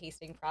of the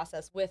tasting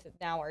process with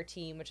now our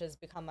team, which has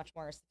become much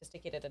more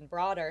sophisticated and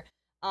broader,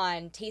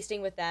 on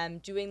tasting with them,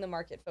 doing the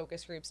market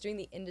focus groups, doing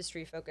the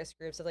industry focus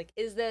groups of like,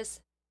 is this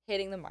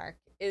hitting the mark?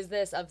 Is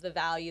this of the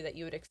value that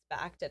you would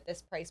expect at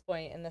this price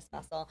point in this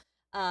vessel?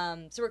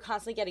 So we're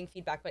constantly getting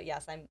feedback, but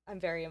yes, I'm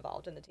very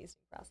involved in the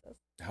tasting process.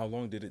 How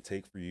long did it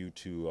take for you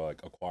to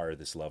acquire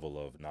this level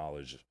of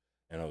knowledge?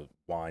 And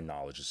wine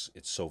knowledge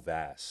it's so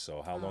vast.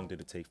 So how long did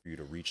it take for you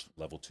to reach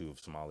level 2 of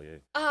sommelier?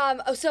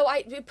 So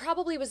it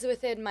probably was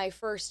within my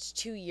first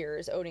 2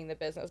 years owning the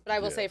business, but I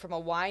will say from a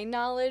wine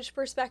knowledge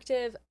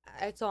perspective,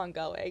 it's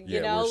ongoing. Yeah,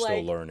 you know, we're still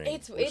like learning.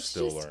 It's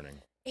still learning.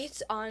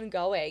 It's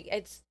ongoing.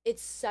 It's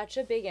such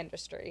a big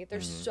industry.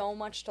 There's so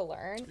much to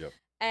learn. Yep.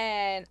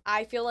 And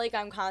I feel like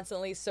I'm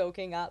constantly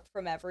soaking up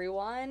from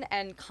everyone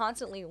and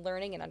constantly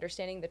learning and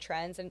understanding the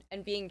trends and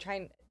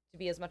trying to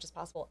be as much as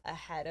possible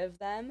ahead of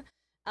them.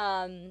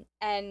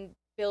 And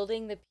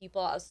building the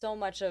people. So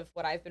much of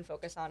what I've been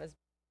focused on is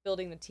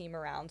building the team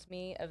around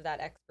me of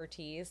that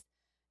expertise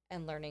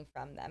and learning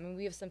from them. And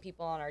we have some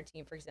people on our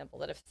team, for example,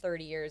 that have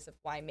 30 years of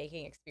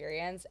winemaking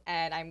experience,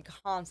 and I'm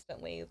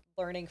constantly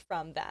learning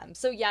from them.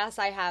 So yes,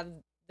 I have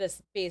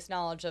this base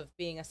knowledge of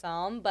being a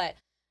somm, but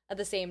at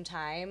the same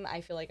time,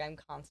 I feel like I'm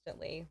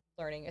constantly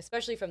learning,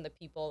 especially from the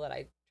people that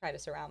I try to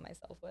surround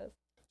myself with.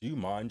 Do you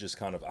mind just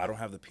kind of, I don't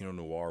have the Pinot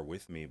Noir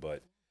with me,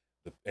 but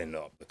the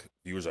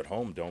viewers at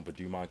home don't, but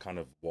do you mind kind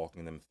of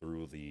walking them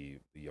through the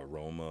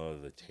aroma,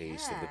 the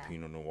taste of the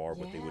Pinot Noir,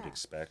 what they would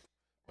expect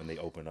when they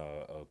open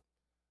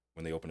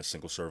a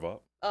single serve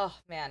up? Oh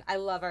man, I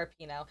love our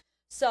Pinot.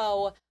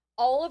 So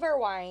all of our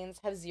wines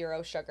have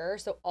 0 sugar,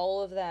 so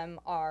all of them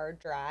are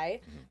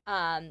dry.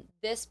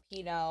 This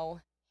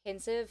Pinot,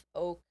 hints of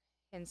oak,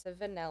 hints of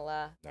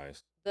vanilla.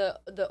 Nice.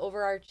 The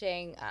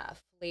overarching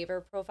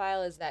flavor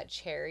profile is that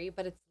cherry,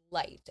 but it's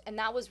light. And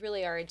that was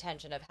really our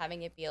intention of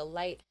having it be a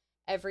light,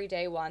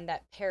 everyday one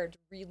that paired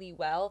really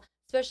well,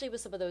 especially with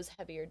some of those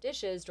heavier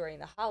dishes during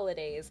the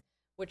holidays,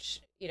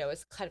 which, you know,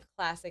 is kind of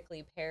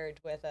classically paired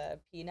with a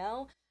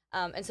Pinot.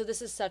 And so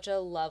this is such a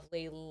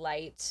lovely,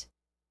 light,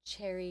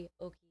 cherry,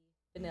 oaky,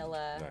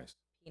 vanilla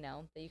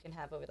Pinot that you can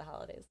have over the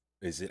holidays.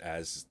 Is it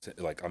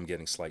like I'm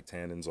getting slight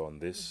tannins on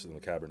this in the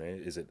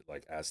Cabernet? Is it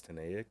like as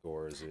tannic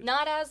or is it?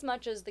 Not as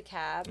much as the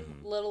Cab,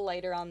 a little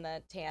lighter on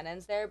the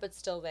tannins there, but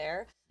still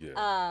there.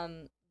 Yeah.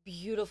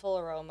 Beautiful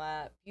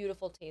aroma,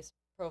 beautiful taste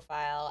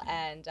profile.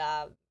 And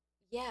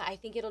I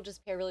think it'll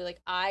just pair really, like,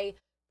 I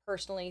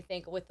personally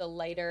think with the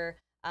lighter,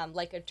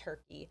 like a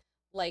turkey,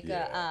 like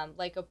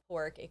a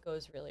pork, it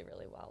goes really,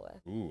 really well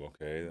with. Ooh,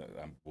 okay.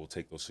 We'll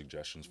take those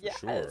suggestions for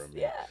sure. I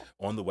mean,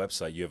 on the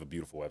website, you have a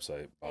beautiful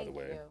website, by the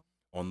way. Thank you.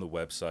 On the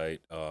website,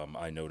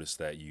 I noticed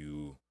that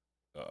you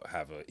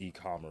have an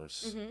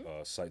e-commerce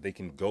site. They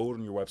can go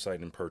on your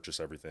website and purchase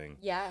everything.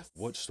 Yes.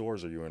 What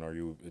stores are you in? Are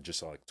you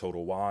just like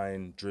Total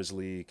Wine,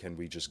 Drizzly? Can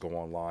we just go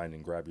online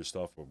and grab your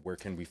stuff? Or where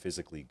can we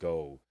physically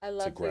go to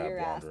grab that you're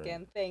Wander?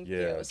 asking. Thank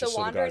you. So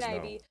Wander and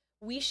Ivy,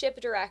 we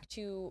ship direct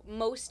to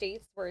most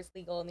states where it's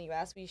legal in the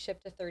U.S. We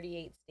ship to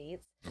 38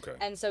 states. Okay.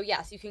 And so,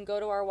 yes, you can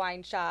go to our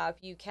wine shop.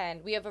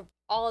 We have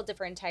all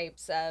different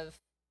types of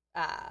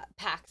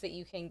packs that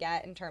you can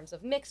get in terms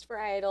of mixed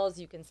varietals.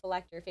 You can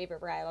select your favorite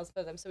varietals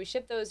for them. So we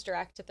ship those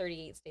direct to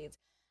 38 states.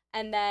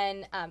 And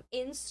then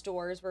in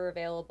stores, we're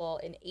available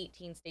in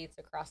 18 states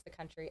across the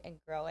country and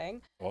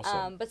growing.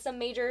 Awesome. But some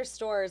major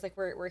stores, like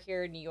we're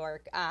here in New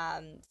York,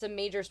 some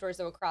major stores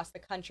that across the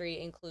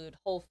country include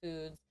Whole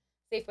Foods,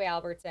 Safeway,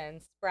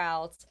 Albertsons,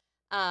 Sprouts,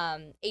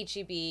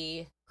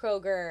 H-E-B,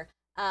 Kroger.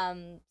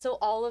 So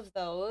all of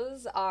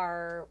those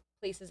are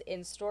places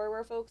in store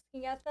where folks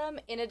can get them.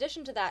 In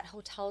addition to that,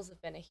 hotels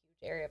have been a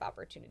huge area of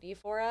opportunity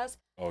for us.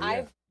 Oh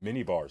yeah,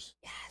 mini bars.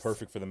 Yes.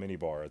 Perfect for the mini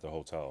bar at the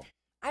hotel.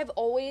 I've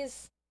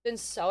always been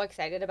so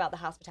excited about the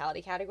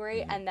hospitality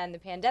category, and then the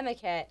pandemic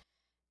hit,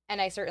 and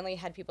I certainly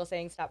had people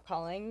saying stop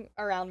calling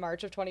around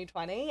March of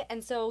 2020,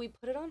 and so we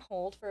put it on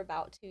hold for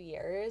about 2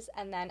 years,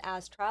 and then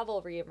as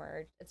travel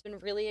reemerged, it's been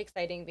really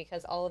exciting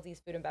because all of these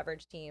food and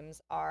beverage teams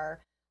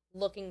are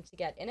looking to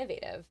get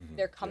innovative.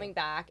 They're coming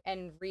back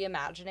and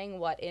reimagining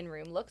what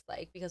in-room looks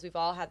like, because we've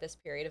all had this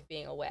period of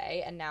being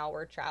away and now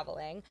we're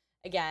traveling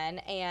again.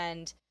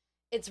 And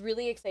it's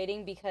really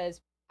exciting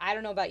because I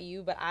don't know about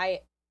you, but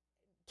I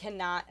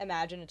cannot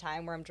imagine a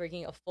time where I'm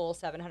drinking a full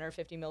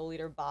 750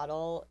 milliliter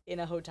bottle in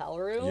a hotel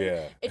room.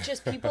 Yeah. It's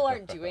just people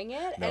aren't doing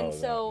it. No, and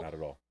so not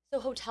at all. So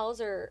hotels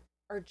are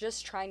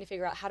just trying to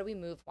figure out, how do we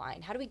move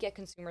wine? How do we get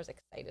consumers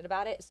excited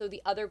about it? So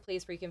the other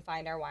place where you can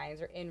find our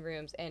wines are in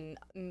rooms in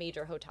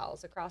major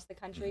hotels across the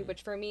country,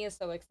 which for me is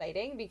so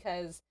exciting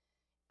because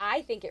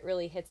I think it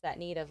really hits that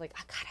need of like,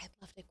 oh God, I'd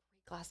love a great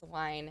glass of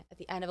wine at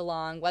the end of a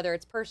long, whether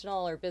it's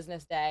personal or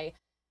business day,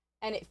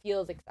 and it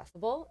feels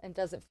accessible and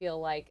doesn't feel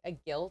like a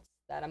guilt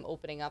that I'm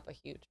opening up a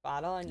huge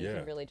bottle, and you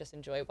can really just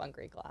enjoy one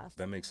great glass.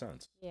 That makes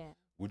sense. Yeah.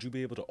 would you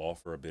be able to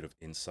offer a bit of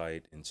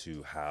insight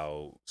into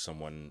how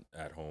someone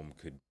at home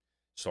could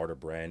start a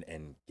brand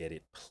and get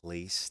it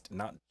placed,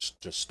 not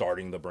just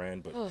starting the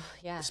brand, but Oh,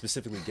 yeah.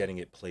 specifically getting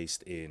it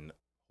placed in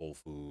Whole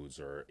Foods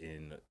or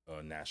in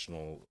a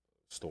national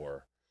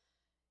store?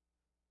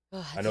 Oh,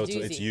 I it's a know it's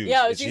doozy. huge.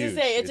 Yeah, I was It's going to huge.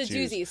 say it's a It's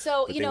huge. doozy.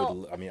 So, But they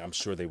would, I mean, I'm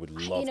sure they would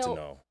love to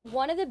know.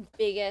 one of the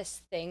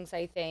biggest things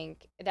I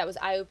think that was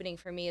eye-opening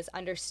for me is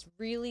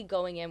really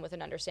going in with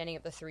an understanding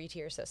of the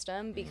three-tier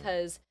system,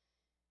 because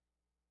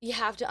you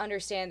have to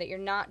understand that you're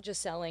not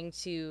just selling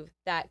to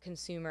that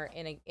consumer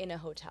in a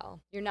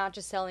hotel. You're not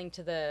just selling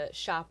to the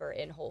shopper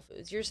in Whole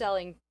Foods.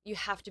 You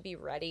have to be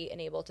ready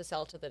and able to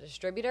sell to the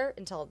distributor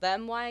and tell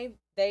them why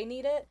they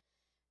need it.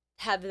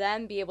 Have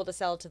them be able to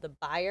sell to the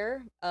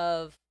buyer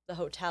of the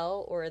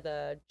hotel or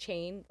the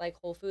chain like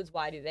Whole Foods,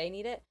 why do they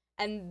need it?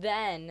 And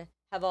then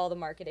have all the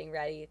marketing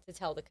ready to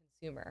tell the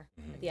consumer,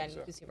 the end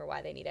consumer,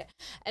 why they need it.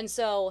 And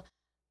so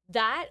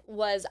that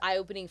was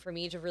eye-opening for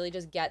me to really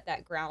just get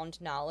that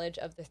ground knowledge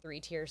of the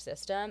three-tier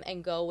system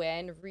and go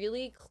in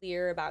really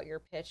clear about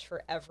your pitch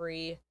for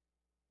every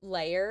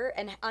layer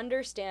and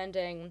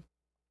understanding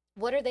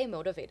what are they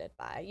motivated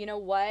by?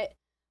 What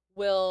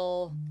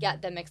will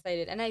get them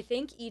excited? And I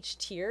think each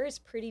tier is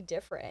pretty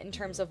different in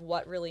terms of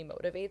what really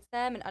motivates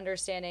them, and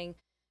understanding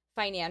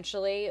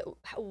financially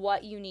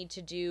what you need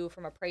to do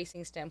from a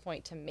pricing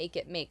standpoint to make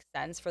it make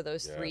sense for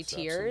those three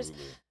tiers.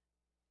 Absolutely.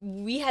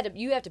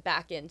 You have to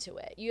back into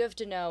it. You have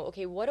to know,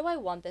 okay, what do I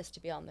want this to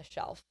be on the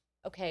shelf?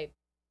 Okay,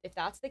 if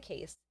that's the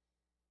case,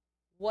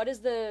 what is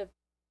the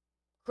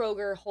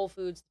Kroger, Whole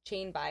Foods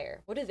chain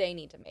buyer, what do they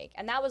need to make?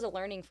 And that was a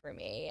learning for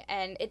me.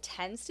 And it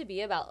tends to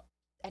be about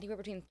anywhere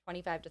between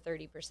 25 to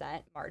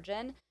 30%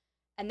 margin.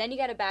 And then you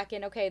got to back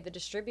in, okay, the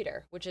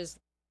distributor, which is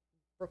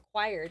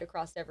required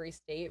across every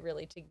state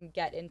really to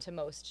get into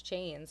most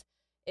chains,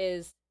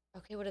 is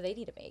okay, what do they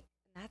need to make?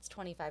 And that's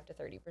 25 to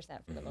 30%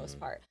 for the most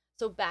part.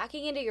 So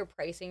backing into your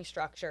pricing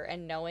structure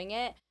and knowing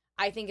it,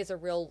 I think is a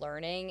real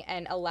learning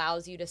and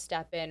allows you to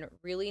step in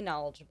really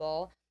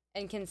knowledgeable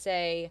and can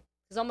say,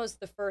 it's almost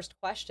the first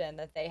question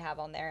that they have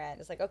on their end.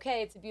 It's like,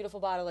 okay, it's a beautiful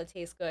bottle, it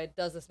tastes good.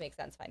 Does this make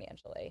sense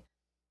financially?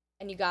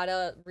 And you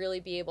gotta really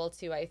be able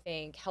to, I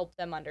think, help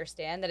them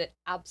understand that it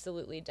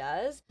absolutely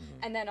does.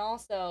 And then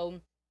also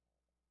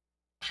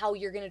how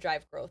you're gonna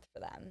drive growth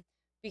for them.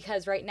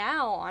 Because right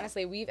now,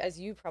 honestly, as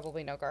you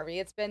probably know, Garvey,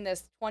 it's been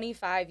this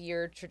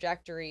 25-year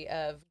trajectory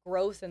of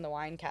growth in the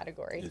wine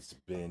category. It's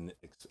been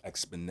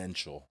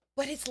exponential.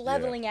 But it's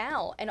leveling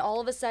out. And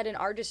all of a sudden,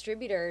 our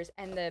distributors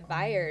and the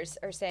buyers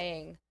are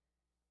saying,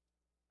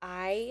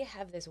 I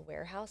have this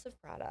warehouse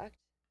of product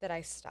that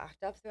I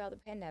stocked up throughout the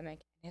pandemic,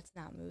 and it's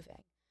not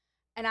moving.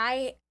 And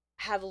I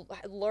have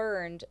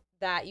learned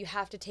that you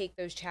have to take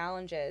those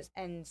challenges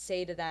and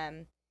say to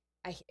them,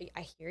 I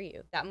hear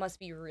you. That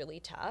must be really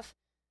tough.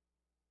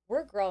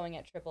 We're growing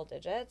at triple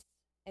digits,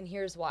 and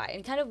here's why.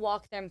 And kind of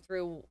walk them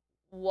through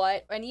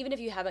and even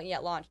if you haven't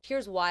yet launched,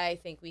 here's why I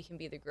think we can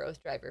be the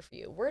growth driver for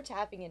you. We're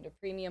tapping into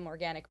premium,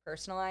 organic,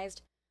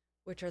 personalized,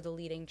 which are the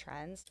leading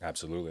trends.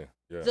 Absolutely.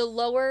 Yeah. The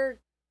lower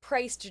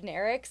priced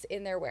generics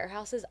in their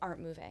warehouses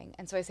aren't moving.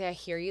 And so I say, I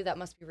hear you. That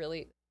must be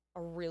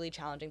a really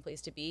challenging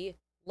place to be.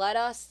 Let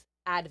us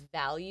add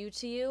value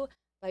to you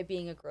by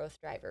being a growth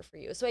driver for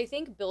you. So I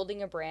think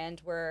building a brand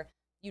where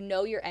you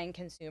know your end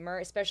consumer,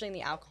 especially in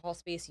the alcohol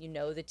space, you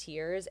know the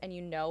tiers, and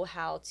you know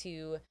how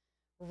to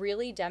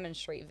really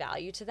demonstrate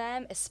value to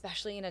them,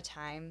 especially in a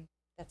time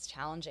that's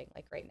challenging.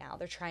 Like right now,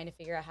 they're trying to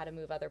figure out how to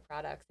move other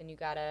products, and you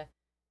gotta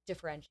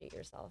differentiate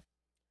yourself.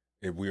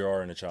 We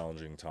are in a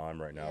challenging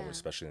time right now,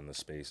 especially in the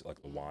space,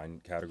 like the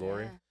wine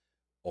category.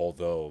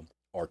 Although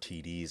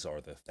RTDs are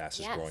the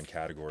fastest growing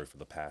category for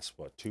the past,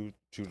 2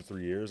 to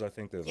 3 years, I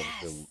think. They're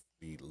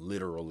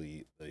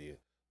literally the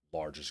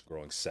largest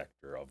growing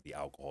sector of the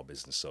alcohol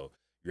business. So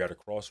you're at a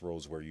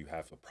crossroads where you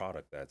have a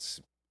product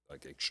that's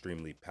like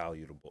extremely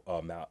palatable,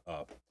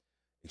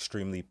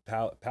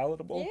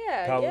 palatable.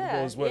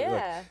 Palatable is what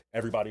like,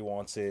 everybody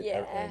wants it,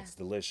 and it's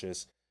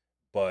delicious.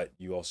 But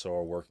you also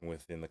are working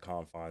within the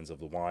confines of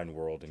the wine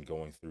world and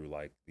going through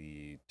like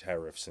the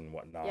tariffs and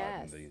whatnot,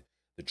 and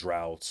the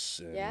droughts,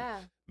 and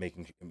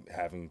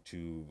having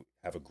to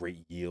have a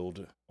great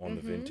yield on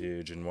the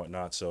vintage and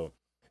whatnot. So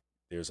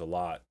there's a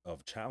lot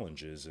of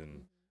challenges,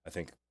 and I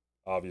think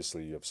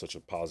obviously you have such a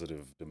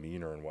positive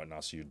demeanor and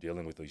whatnot, so you're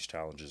dealing with these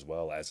challenges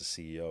well as a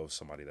CEO,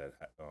 somebody that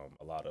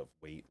a lot of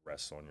weight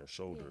rests on your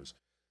shoulders.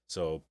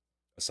 So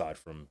aside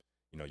from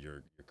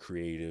your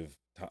creative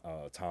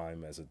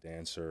time as a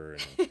dancer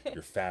and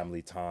your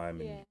family time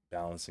and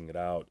balancing it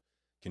out,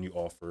 can you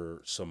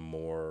offer some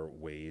more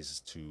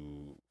ways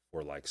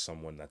for like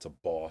someone that's a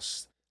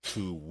boss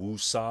to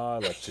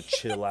woosah, like to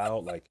chill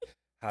out? Like,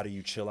 how do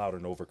you chill out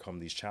and overcome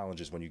these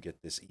challenges when you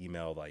get this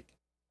email like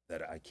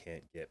that I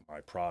can't get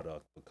my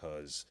product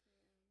because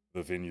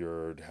the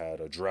vineyard had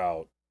a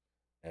drought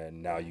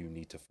and now you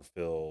need to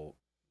fulfill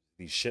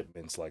these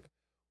shipments? Like,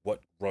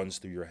 what runs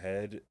through your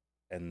head,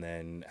 and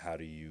then how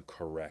do you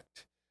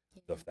correct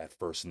that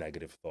first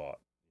negative thought?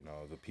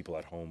 the people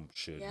at home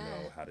should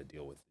know how to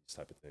deal with these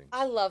type of things?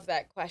 I love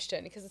that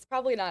question because it's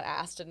probably not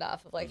asked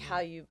enough of like how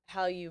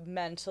you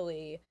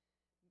mentally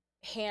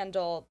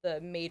handle the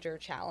major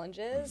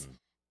challenges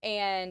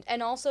and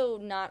also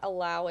not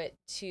allow it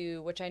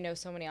to, which I know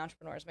so many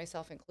entrepreneurs,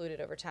 myself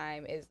included over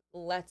time, is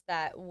lets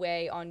that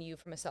weigh on you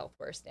from a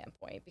self-worth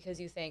standpoint,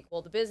 because you think,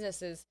 well, the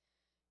business is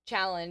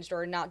challenged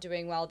or not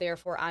doing well,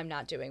 therefore I'm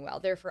not doing well,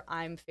 therefore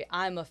I'm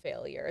a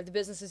failure. The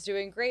business is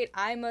doing great,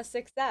 I'm a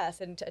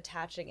success, and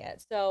attaching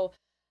it. So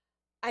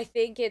I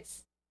think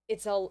it's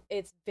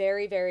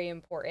very, very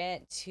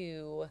important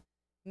to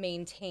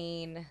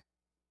maintain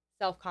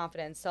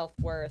self-confidence,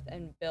 self-worth,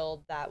 and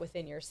build that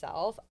within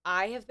yourself.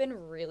 I have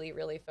been really,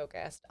 really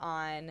focused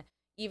on,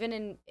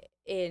 even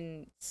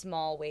in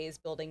small ways,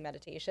 building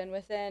meditation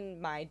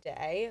within my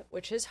day,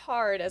 which is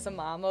hard as a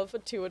mom of a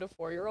 2 and a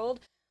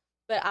 4-year-old.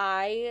 But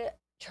I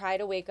try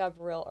to wake up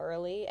real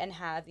early and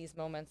have these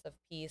moments of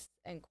peace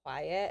and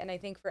quiet. And I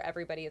think for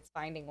everybody, it's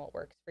finding what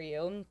works for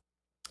you.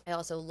 I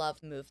also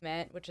love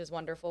movement, which is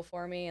wonderful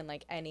for me, and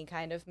like any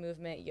kind of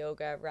movement,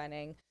 yoga,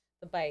 running,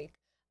 the bike.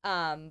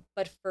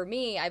 But for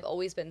me, I've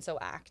always been so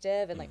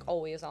active and like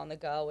always on the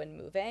go and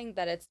moving,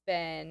 that it's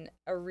been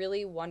a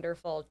really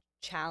wonderful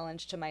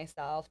challenge to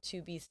myself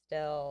to be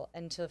still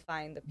and to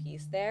find the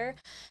peace there.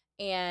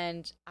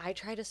 And I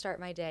try to start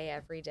my day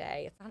every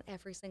day. It's not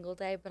every single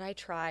day, but I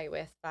try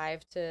with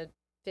 5 to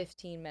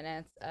 15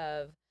 minutes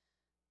of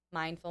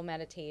mindful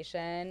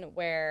meditation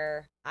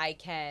where I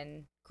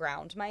can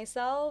ground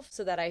myself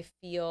so that I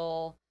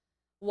feel,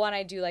 one,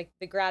 I do like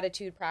the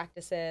gratitude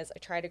practices. I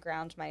try to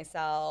ground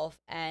myself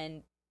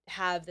and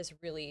have this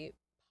really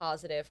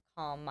positive,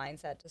 calm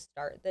mindset to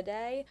start the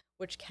day,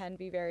 which can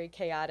be very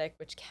chaotic,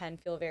 which can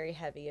feel very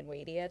heavy and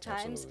weighty at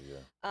times. Absolutely,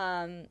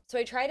 yeah. So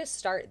I try to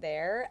start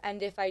there.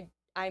 And if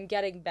I'm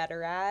getting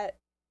better at,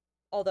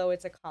 although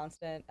it's a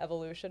constant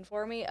evolution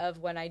for me, of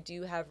when I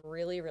do have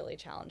really, really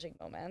challenging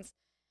moments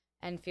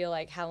and feel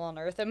like, how on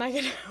earth am I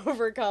going to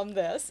overcome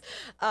this?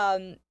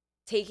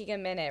 Taking a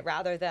minute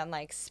rather than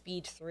like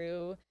speed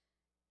through,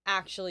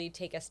 actually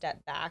take a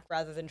step back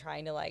rather than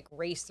trying to like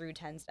race through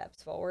 10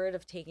 steps forward,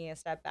 of taking a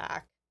step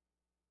back,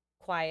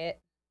 quiet,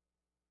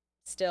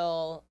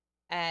 still,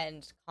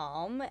 and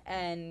calm,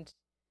 and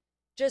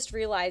just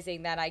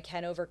realizing that I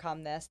can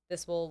overcome this.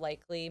 This will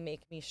likely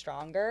make me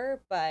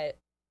stronger, but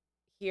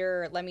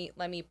here, let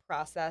me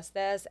process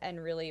this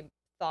and really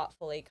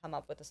thoughtfully come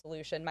up with a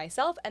solution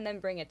myself, and then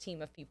bring a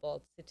team of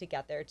people to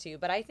get there too.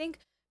 But I think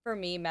for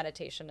me,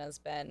 meditation has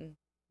been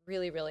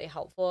really, really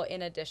helpful,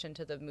 in addition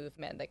to the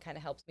movement that kind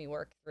of helps me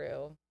work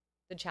through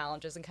the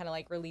challenges and kind of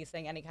like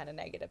releasing any kind of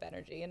negative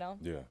energy,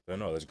 Yeah,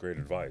 no, that's great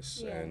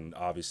advice. Yeah. And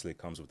obviously it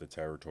comes with the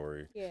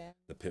territory, Yeah.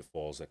 the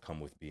pitfalls that come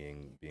with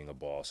being a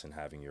boss and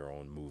having your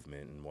own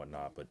movement and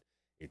whatnot. But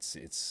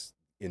it's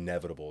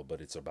inevitable,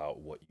 but it's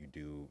about what you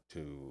do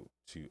to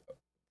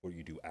what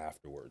you do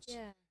afterwards.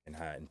 Yeah.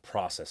 And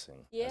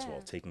processing as well.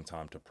 Yeah. Taking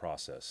time to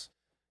process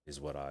is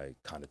what I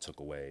kind of took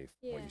away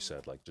from what Yeah. you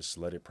said. Like, just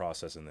let it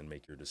process and then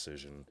make your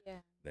decision,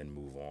 Yeah. then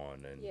move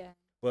on. And Yeah.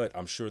 but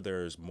I'm sure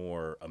there's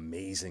more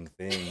amazing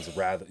things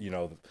rather,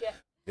 Yeah.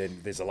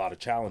 then there's a lot of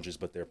challenges,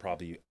 but there are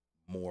probably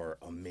more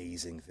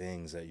amazing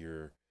things that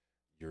you're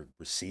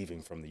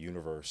receiving from the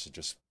universe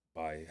just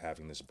by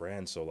having this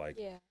brand. So like,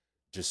 Yeah.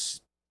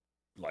 just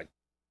like,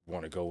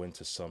 want to go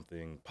into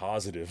something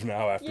positive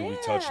now after we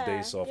touched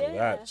base off of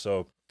that.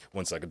 So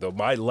 1 second though,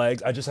 my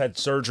legs, I just had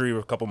surgery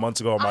a couple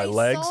months ago on my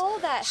legs. I saw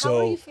that. So how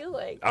are you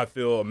feeling? I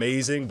feel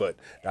amazing, but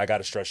I got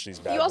to stretch these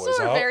bad boys out. You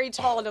also are very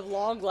tall and have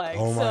long legs.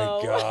 Oh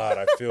my God,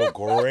 I feel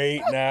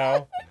great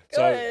now.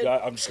 So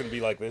I'm just going to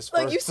be like this.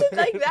 Like, you sit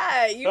like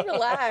that. You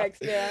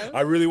relax, man.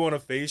 I really want to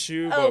face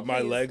you, but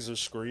my please. legs are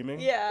screaming.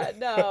 Yeah,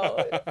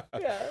 no.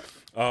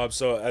 Yeah.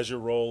 So as your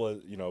role,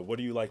 what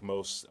do you like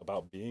most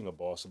about being a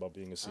boss, about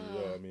being a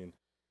CEO? I mean,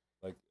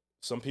 like,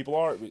 some people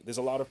aren't. There's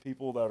a lot of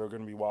people that are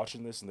going to be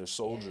watching this, and they're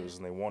soldiers,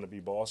 and they want to be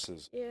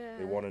bosses. Yeah.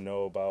 They want to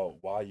know about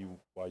why you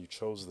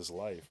chose this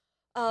life.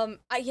 I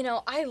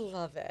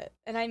love it,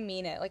 and I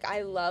mean it. Like,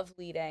 I love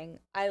leading.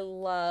 I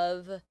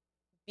love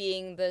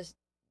being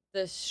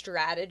the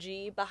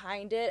strategy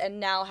behind it, and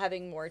now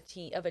having more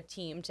of a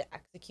team to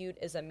execute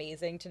is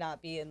amazing, to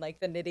not be in like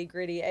the nitty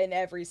gritty in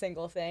every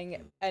single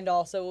thing, and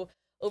also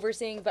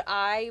overseeing. But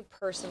I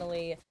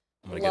personally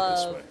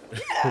love.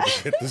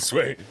 Get this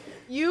way.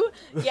 You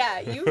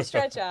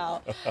stretch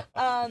out.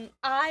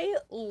 I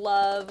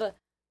love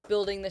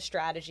building the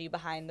strategy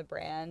behind the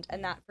brand,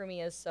 and that for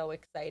me is so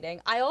exciting.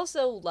 I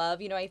also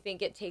love, I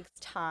think it takes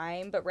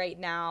time, but right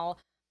now,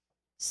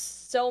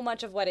 so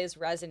much of what is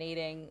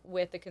resonating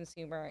with the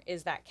consumer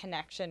is that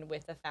connection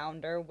with the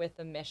founder, with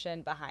the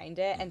mission behind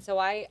it. And so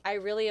I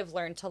really have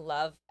learned to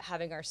love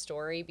having our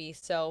story be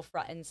so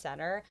front and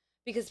center,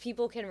 because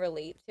people can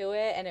relate to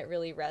it and it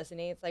really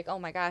resonates. Like, oh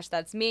my gosh,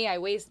 that's me.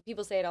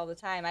 People say it all the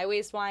time. I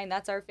waste wine.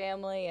 That's our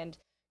family. And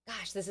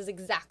gosh, this is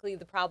exactly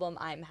the problem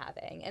I'm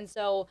having. And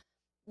so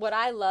what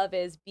I love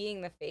is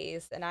being the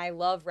face, and I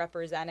love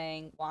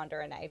representing Wander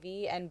and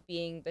Ivy and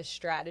being the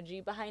strategy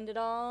behind it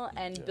all,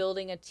 and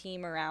building a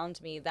team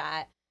around me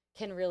that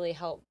can really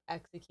help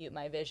execute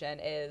my vision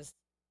is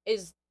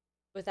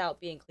without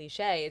being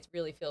cliche, it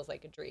really feels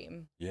like a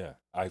dream. Yeah,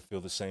 I feel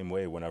the same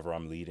way whenever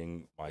I'm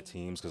leading my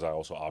teams, because I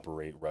also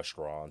operate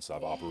restaurants,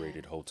 I've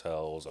operated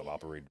hotels, I've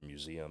operated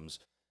museums,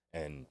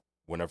 and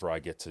whenever I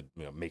get to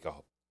make a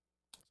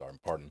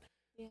pardon,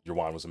 your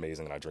wine was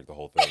amazing and I drank the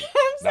whole thing.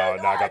 Now I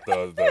got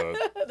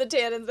the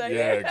tannins back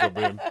here. Yeah, good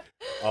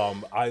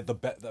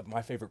man.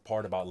 My favorite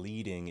part about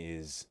leading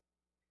is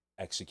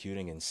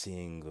executing and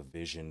seeing the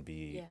vision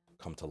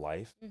come to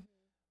life,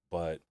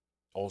 but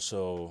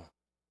also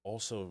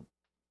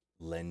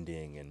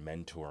lending and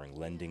mentoring,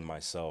 lending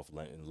myself,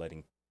 and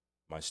letting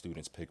my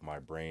students pick my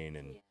brain.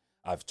 And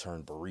I've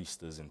turned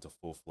baristas into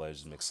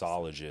full-fledged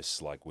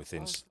mixologists like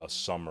within a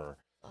summer.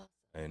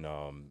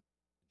 And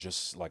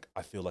just like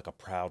I feel like a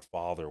proud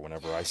father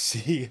whenever I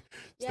see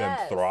them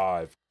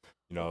thrive.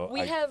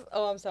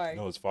 I'm sorry.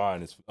 No, it's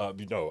fine. It's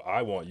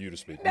I want you to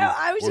speak. No,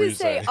 I was just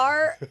saying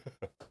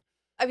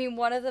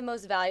one of the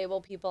most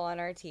valuable people on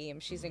our team.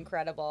 She's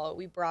incredible.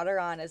 We brought her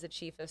on as a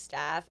chief of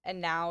staff, and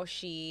now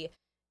she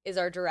is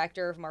our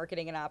director of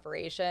marketing and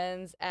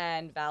operations.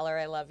 And Valor,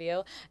 I love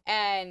you.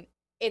 And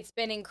it's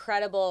been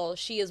incredible.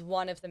 She is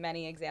one of the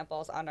many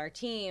examples on our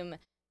team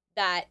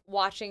that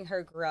watching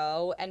her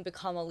grow and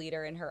become a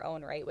leader in her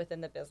own right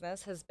within the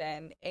business has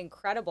been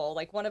incredible.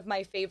 Like, one of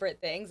my favorite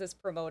things is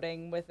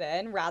promoting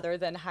within rather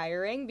than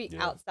hiring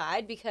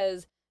outside,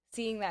 because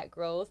seeing that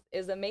growth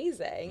is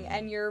amazing.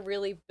 And you're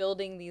really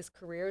building these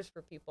careers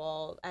for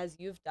people as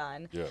you've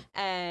done.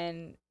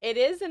 And it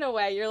is, in a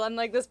way, you're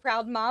like this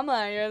proud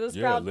mama, you're this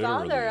proud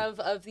father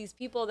of these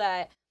people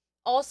that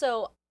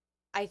also,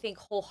 I think,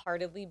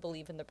 wholeheartedly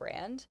believe in the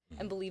brand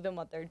and believe in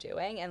what they're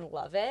doing and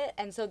love it.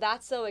 And so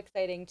that's so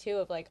exciting too,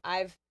 of like,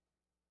 I've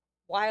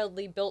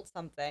wildly built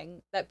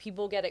something that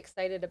people get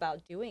excited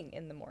about doing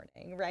in the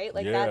morning, right?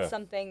 Like that's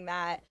something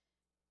that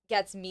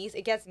gets me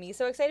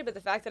so excited. But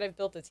the fact that I've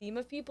built a team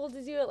of people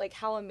to do it, like,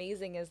 how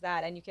amazing is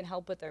that? And you can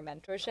help with their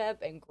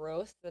mentorship and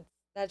growth.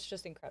 That's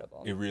just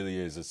incredible. It really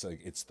is. It's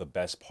like, it's the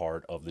best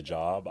part of the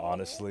job,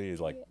 honestly, is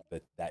like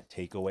that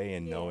takeaway,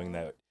 and knowing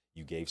that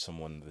you gave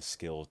someone the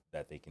skill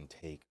that they can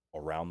take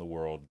around the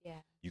world.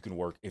 You can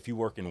work, if you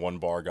work in one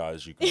bar,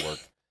 guys, you can work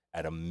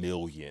at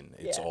 1,000,000.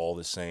 It's all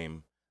the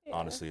same.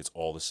 Honestly, it's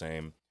all the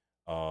same.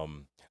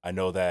 I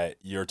know that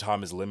your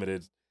time is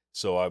limited,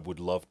 so I would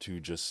love to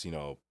just,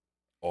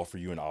 offer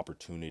you an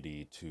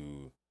opportunity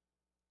to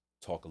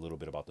talk a little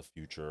bit about the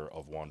future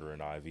of Wander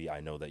and Ivy. I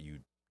know that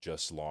you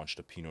just launched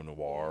a Pinot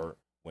Noir.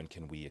 When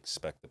can we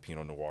expect the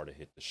Pinot Noir to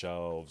hit the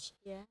shelves?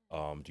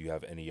 Do you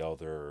have any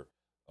other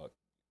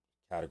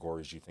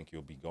categories you think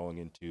you'll be going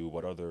into?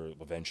 What other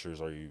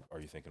ventures are you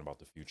thinking about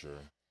the future?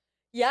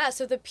 Yeah,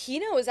 so the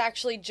Pinot is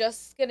actually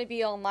just going to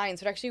be online,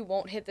 so it actually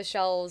won't hit the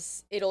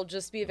shelves. It'll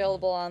just be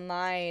available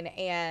online,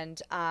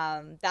 and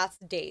that's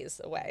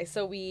days away.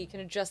 So we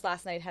just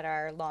last night had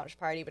our launch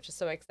party, which is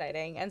so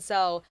exciting. And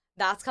so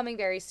that's coming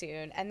very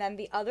soon. And then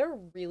the other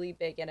really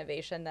big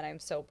innovation that I'm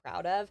so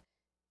proud of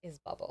is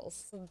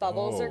bubbles.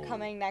 Bubbles are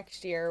coming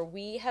next year.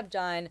 We have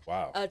done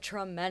a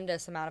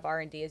tremendous amount of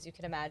R&D, as you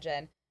can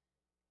imagine.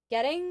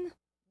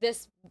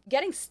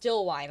 Getting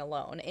still wine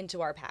alone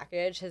into our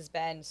package has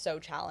been so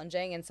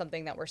challenging and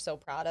something that we're so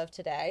proud of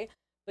today.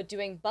 But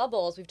doing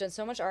bubbles, we've done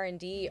so much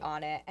R&D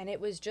on it, and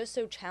it was just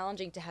so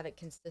challenging to have it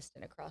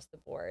consistent across the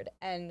board.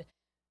 And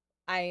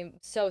I'm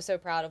so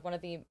proud of one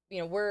of the,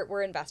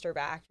 we're investor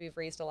backed. We've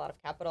raised a lot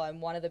of capital, and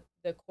one of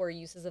the core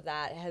uses of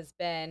that has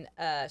been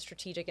a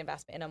strategic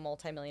investment in a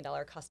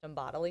multi-million-dollar custom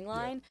bottling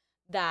line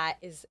that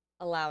is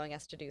allowing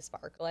us to do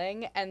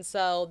sparkling. And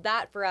so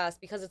that, for us,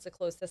 because it's a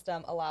closed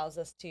system, allows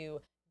us to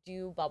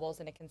do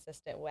bubbles in a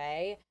consistent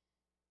way,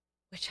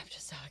 which I'm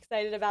just so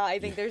excited about. I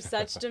think there's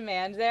such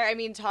demand there. I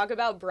mean, talk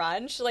about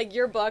brunch, like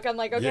your book. I'm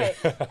like, okay,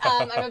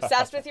 I'm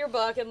obsessed with your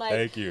book. And like,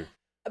 thank you.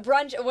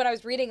 Brunch, when I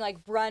was reading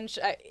like brunch,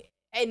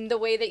 and the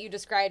way that you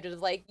described it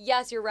is like,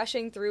 yes, you're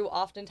rushing through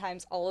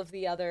oftentimes all of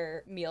the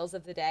other meals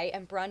of the day,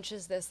 and brunch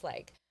is this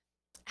like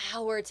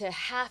hour to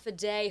half a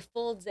day,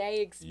 full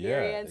day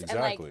experience. And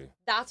like,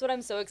 that's what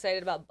I'm so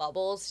excited about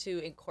bubbles to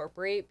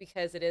incorporate,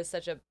 because it is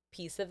such a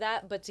piece of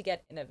that, but to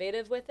get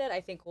innovative with it, I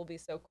think will be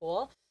so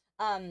cool.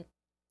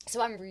 So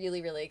I'm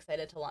really, really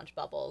excited to launch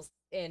bubbles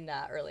in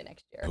early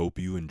next year. Hope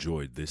you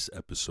enjoyed this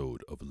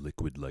episode of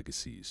Liquid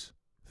Legacies.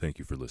 Thank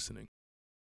you for listening.